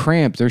 that would be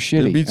cramped. They're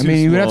It'd be shitty. I too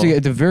mean, you would have to small. get,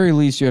 at the very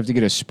least, you have to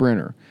get a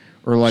Sprinter.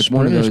 Or like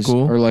one of Sprinter's those,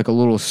 cool. or like a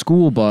little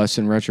school bus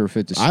and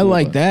retrofit the school I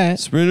like bus. that.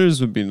 Sprinters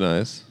would be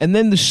nice. And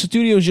then the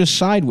studio's just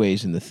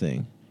sideways in the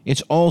thing.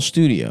 It's all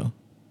studio.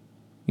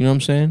 You know what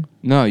I'm saying?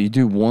 No, you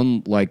do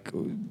one, like,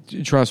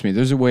 trust me,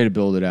 there's a way to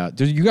build it out.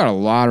 You got a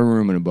lot of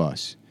room in a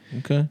bus.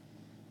 Okay.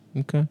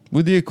 Okay.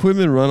 Would the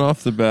equipment run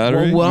off the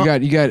battery? Well,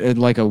 you got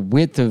like a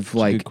width of a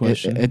like, good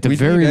question. at the We need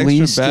very extra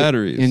least,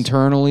 batteries.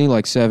 internally,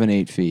 like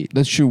 7-8 feet.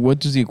 That's true. What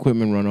does the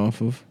equipment run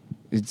off of?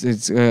 It's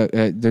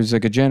there's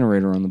like a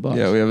generator on the bus.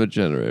 yeah, we have a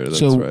generator. That's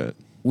So- right.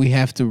 We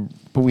have to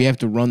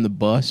run the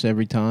bus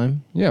every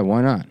time? Yeah,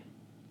 why not?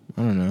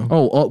 I don't know.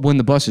 Oh, when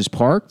the bus is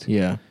parked,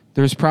 Yeah.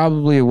 there's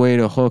probably a way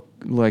to hook,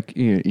 like,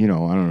 you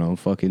know, I don't know,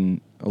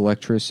 fucking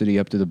electricity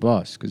up to the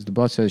bus, because the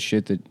bus has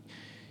shit that,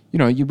 you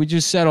know, you would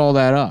just set all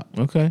that up.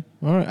 Okay.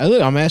 All right.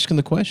 Look, I'm asking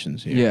the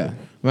questions here. Yeah.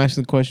 I'm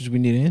asking the questions we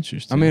need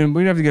answers to. I mean,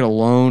 we'd have to get a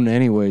loan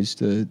anyways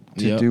to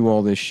Yep. do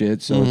all this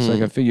shit. So it's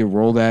like, I figure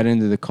roll that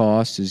into the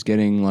cost is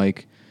getting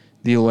like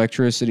the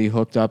electricity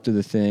hooked up to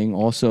the thing.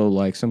 Also,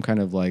 like some kind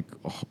of like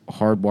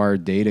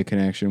hardwired data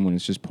connection when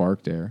it's just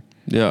parked there.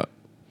 Yeah.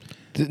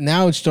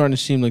 Now it's starting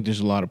to seem like there's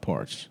a lot of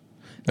parts.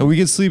 And we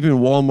could sleep in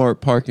Walmart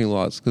parking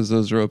lots because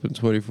those are open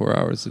 24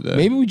 hours a day.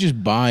 Maybe we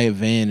just buy a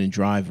van and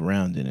drive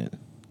around in it.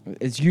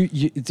 It's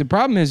the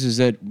problem is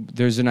that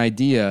there's an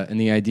idea and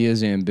the idea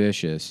is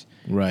ambitious.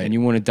 Right. And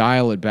you want to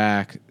dial it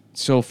back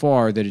so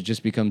far that it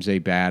just becomes a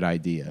bad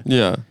idea.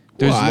 Yeah.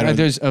 There's, Well, I don't-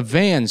 there's a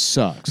van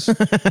sucks.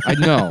 I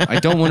know. I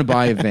don't want to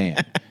buy a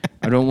van.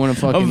 I don't want to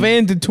fucking A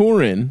van to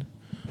tour in.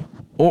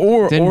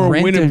 Or then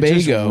rent Winnebago.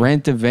 Just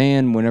rent a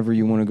van whenever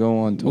you want to go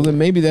on tour. Well, then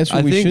maybe that's what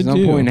I we think should there's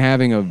no do. point in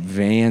having a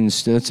van.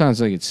 That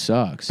sounds like it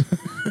sucks.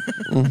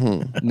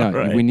 No,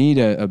 Right. we need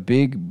a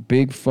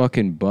big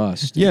fucking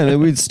bus. Yeah,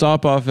 then we'd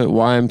stop off at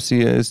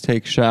YMCA's,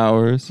 take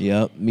showers.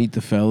 Yep. Meet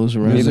the fellas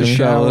around There's a there.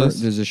 shower. fellas.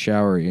 There's a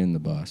shower in the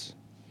bus.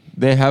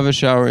 They have a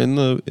shower in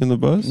the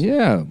bus?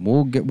 Yeah,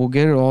 we'll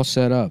get it all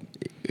set up.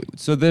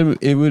 So then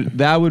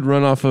that would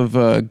run off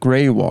of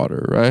gray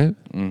water, right?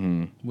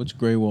 What's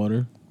gray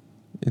water?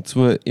 It's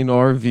what in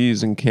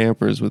RVs and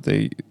campers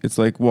it's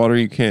like water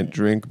you can't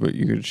drink but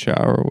you could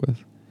shower with.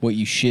 What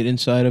you shit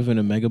inside of in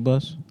a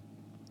megabus?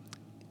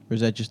 Or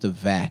is that just a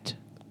vat?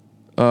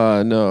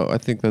 No, I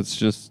think that's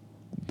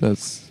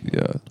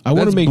yeah. I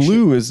wanna That's make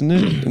blue, isn't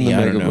it? In the Yeah,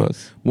 I don't know.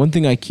 megabus. One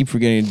thing I keep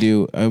forgetting to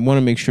do, I want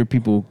to make sure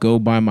people go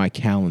buy my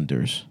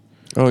calendars.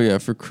 Oh yeah,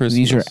 for Christmas.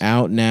 These are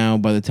out now.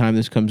 By the time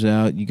this comes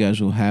out, you guys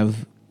will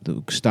have the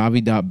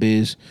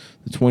Stavi.biz.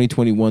 The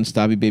 2021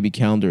 Stavi Baby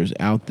calendar is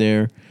out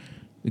there.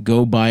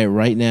 Go buy it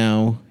right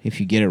now. If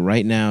you get it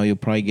right now, you'll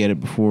probably get it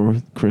before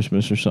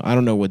Christmas or so. I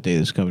don't know what day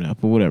this is coming out,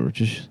 but whatever.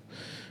 Just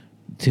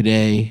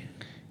today,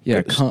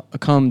 Yeah,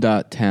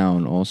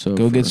 cum.town also.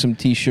 go for- get some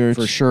T-shirts.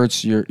 for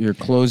shirts. You're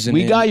closing.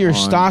 We in got your on-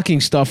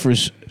 stocking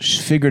stuffers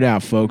figured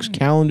out, folks.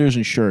 Calendars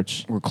and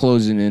shirts. We're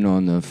closing in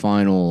on the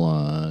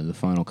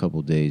final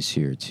couple days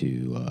here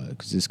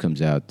because this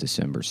comes out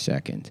December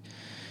 2nd.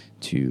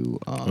 To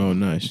Oh,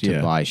 nice, to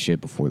yeah. buy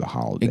shit before the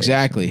holidays.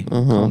 Exactly.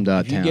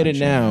 Cum.town. If you get it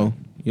now,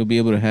 you'll be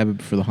able to have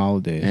it for the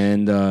holidays.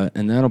 and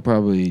that'll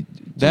probably. do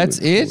That's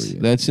for it? you.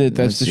 That's it.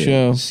 That's the it.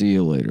 show. See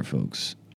you later, folks.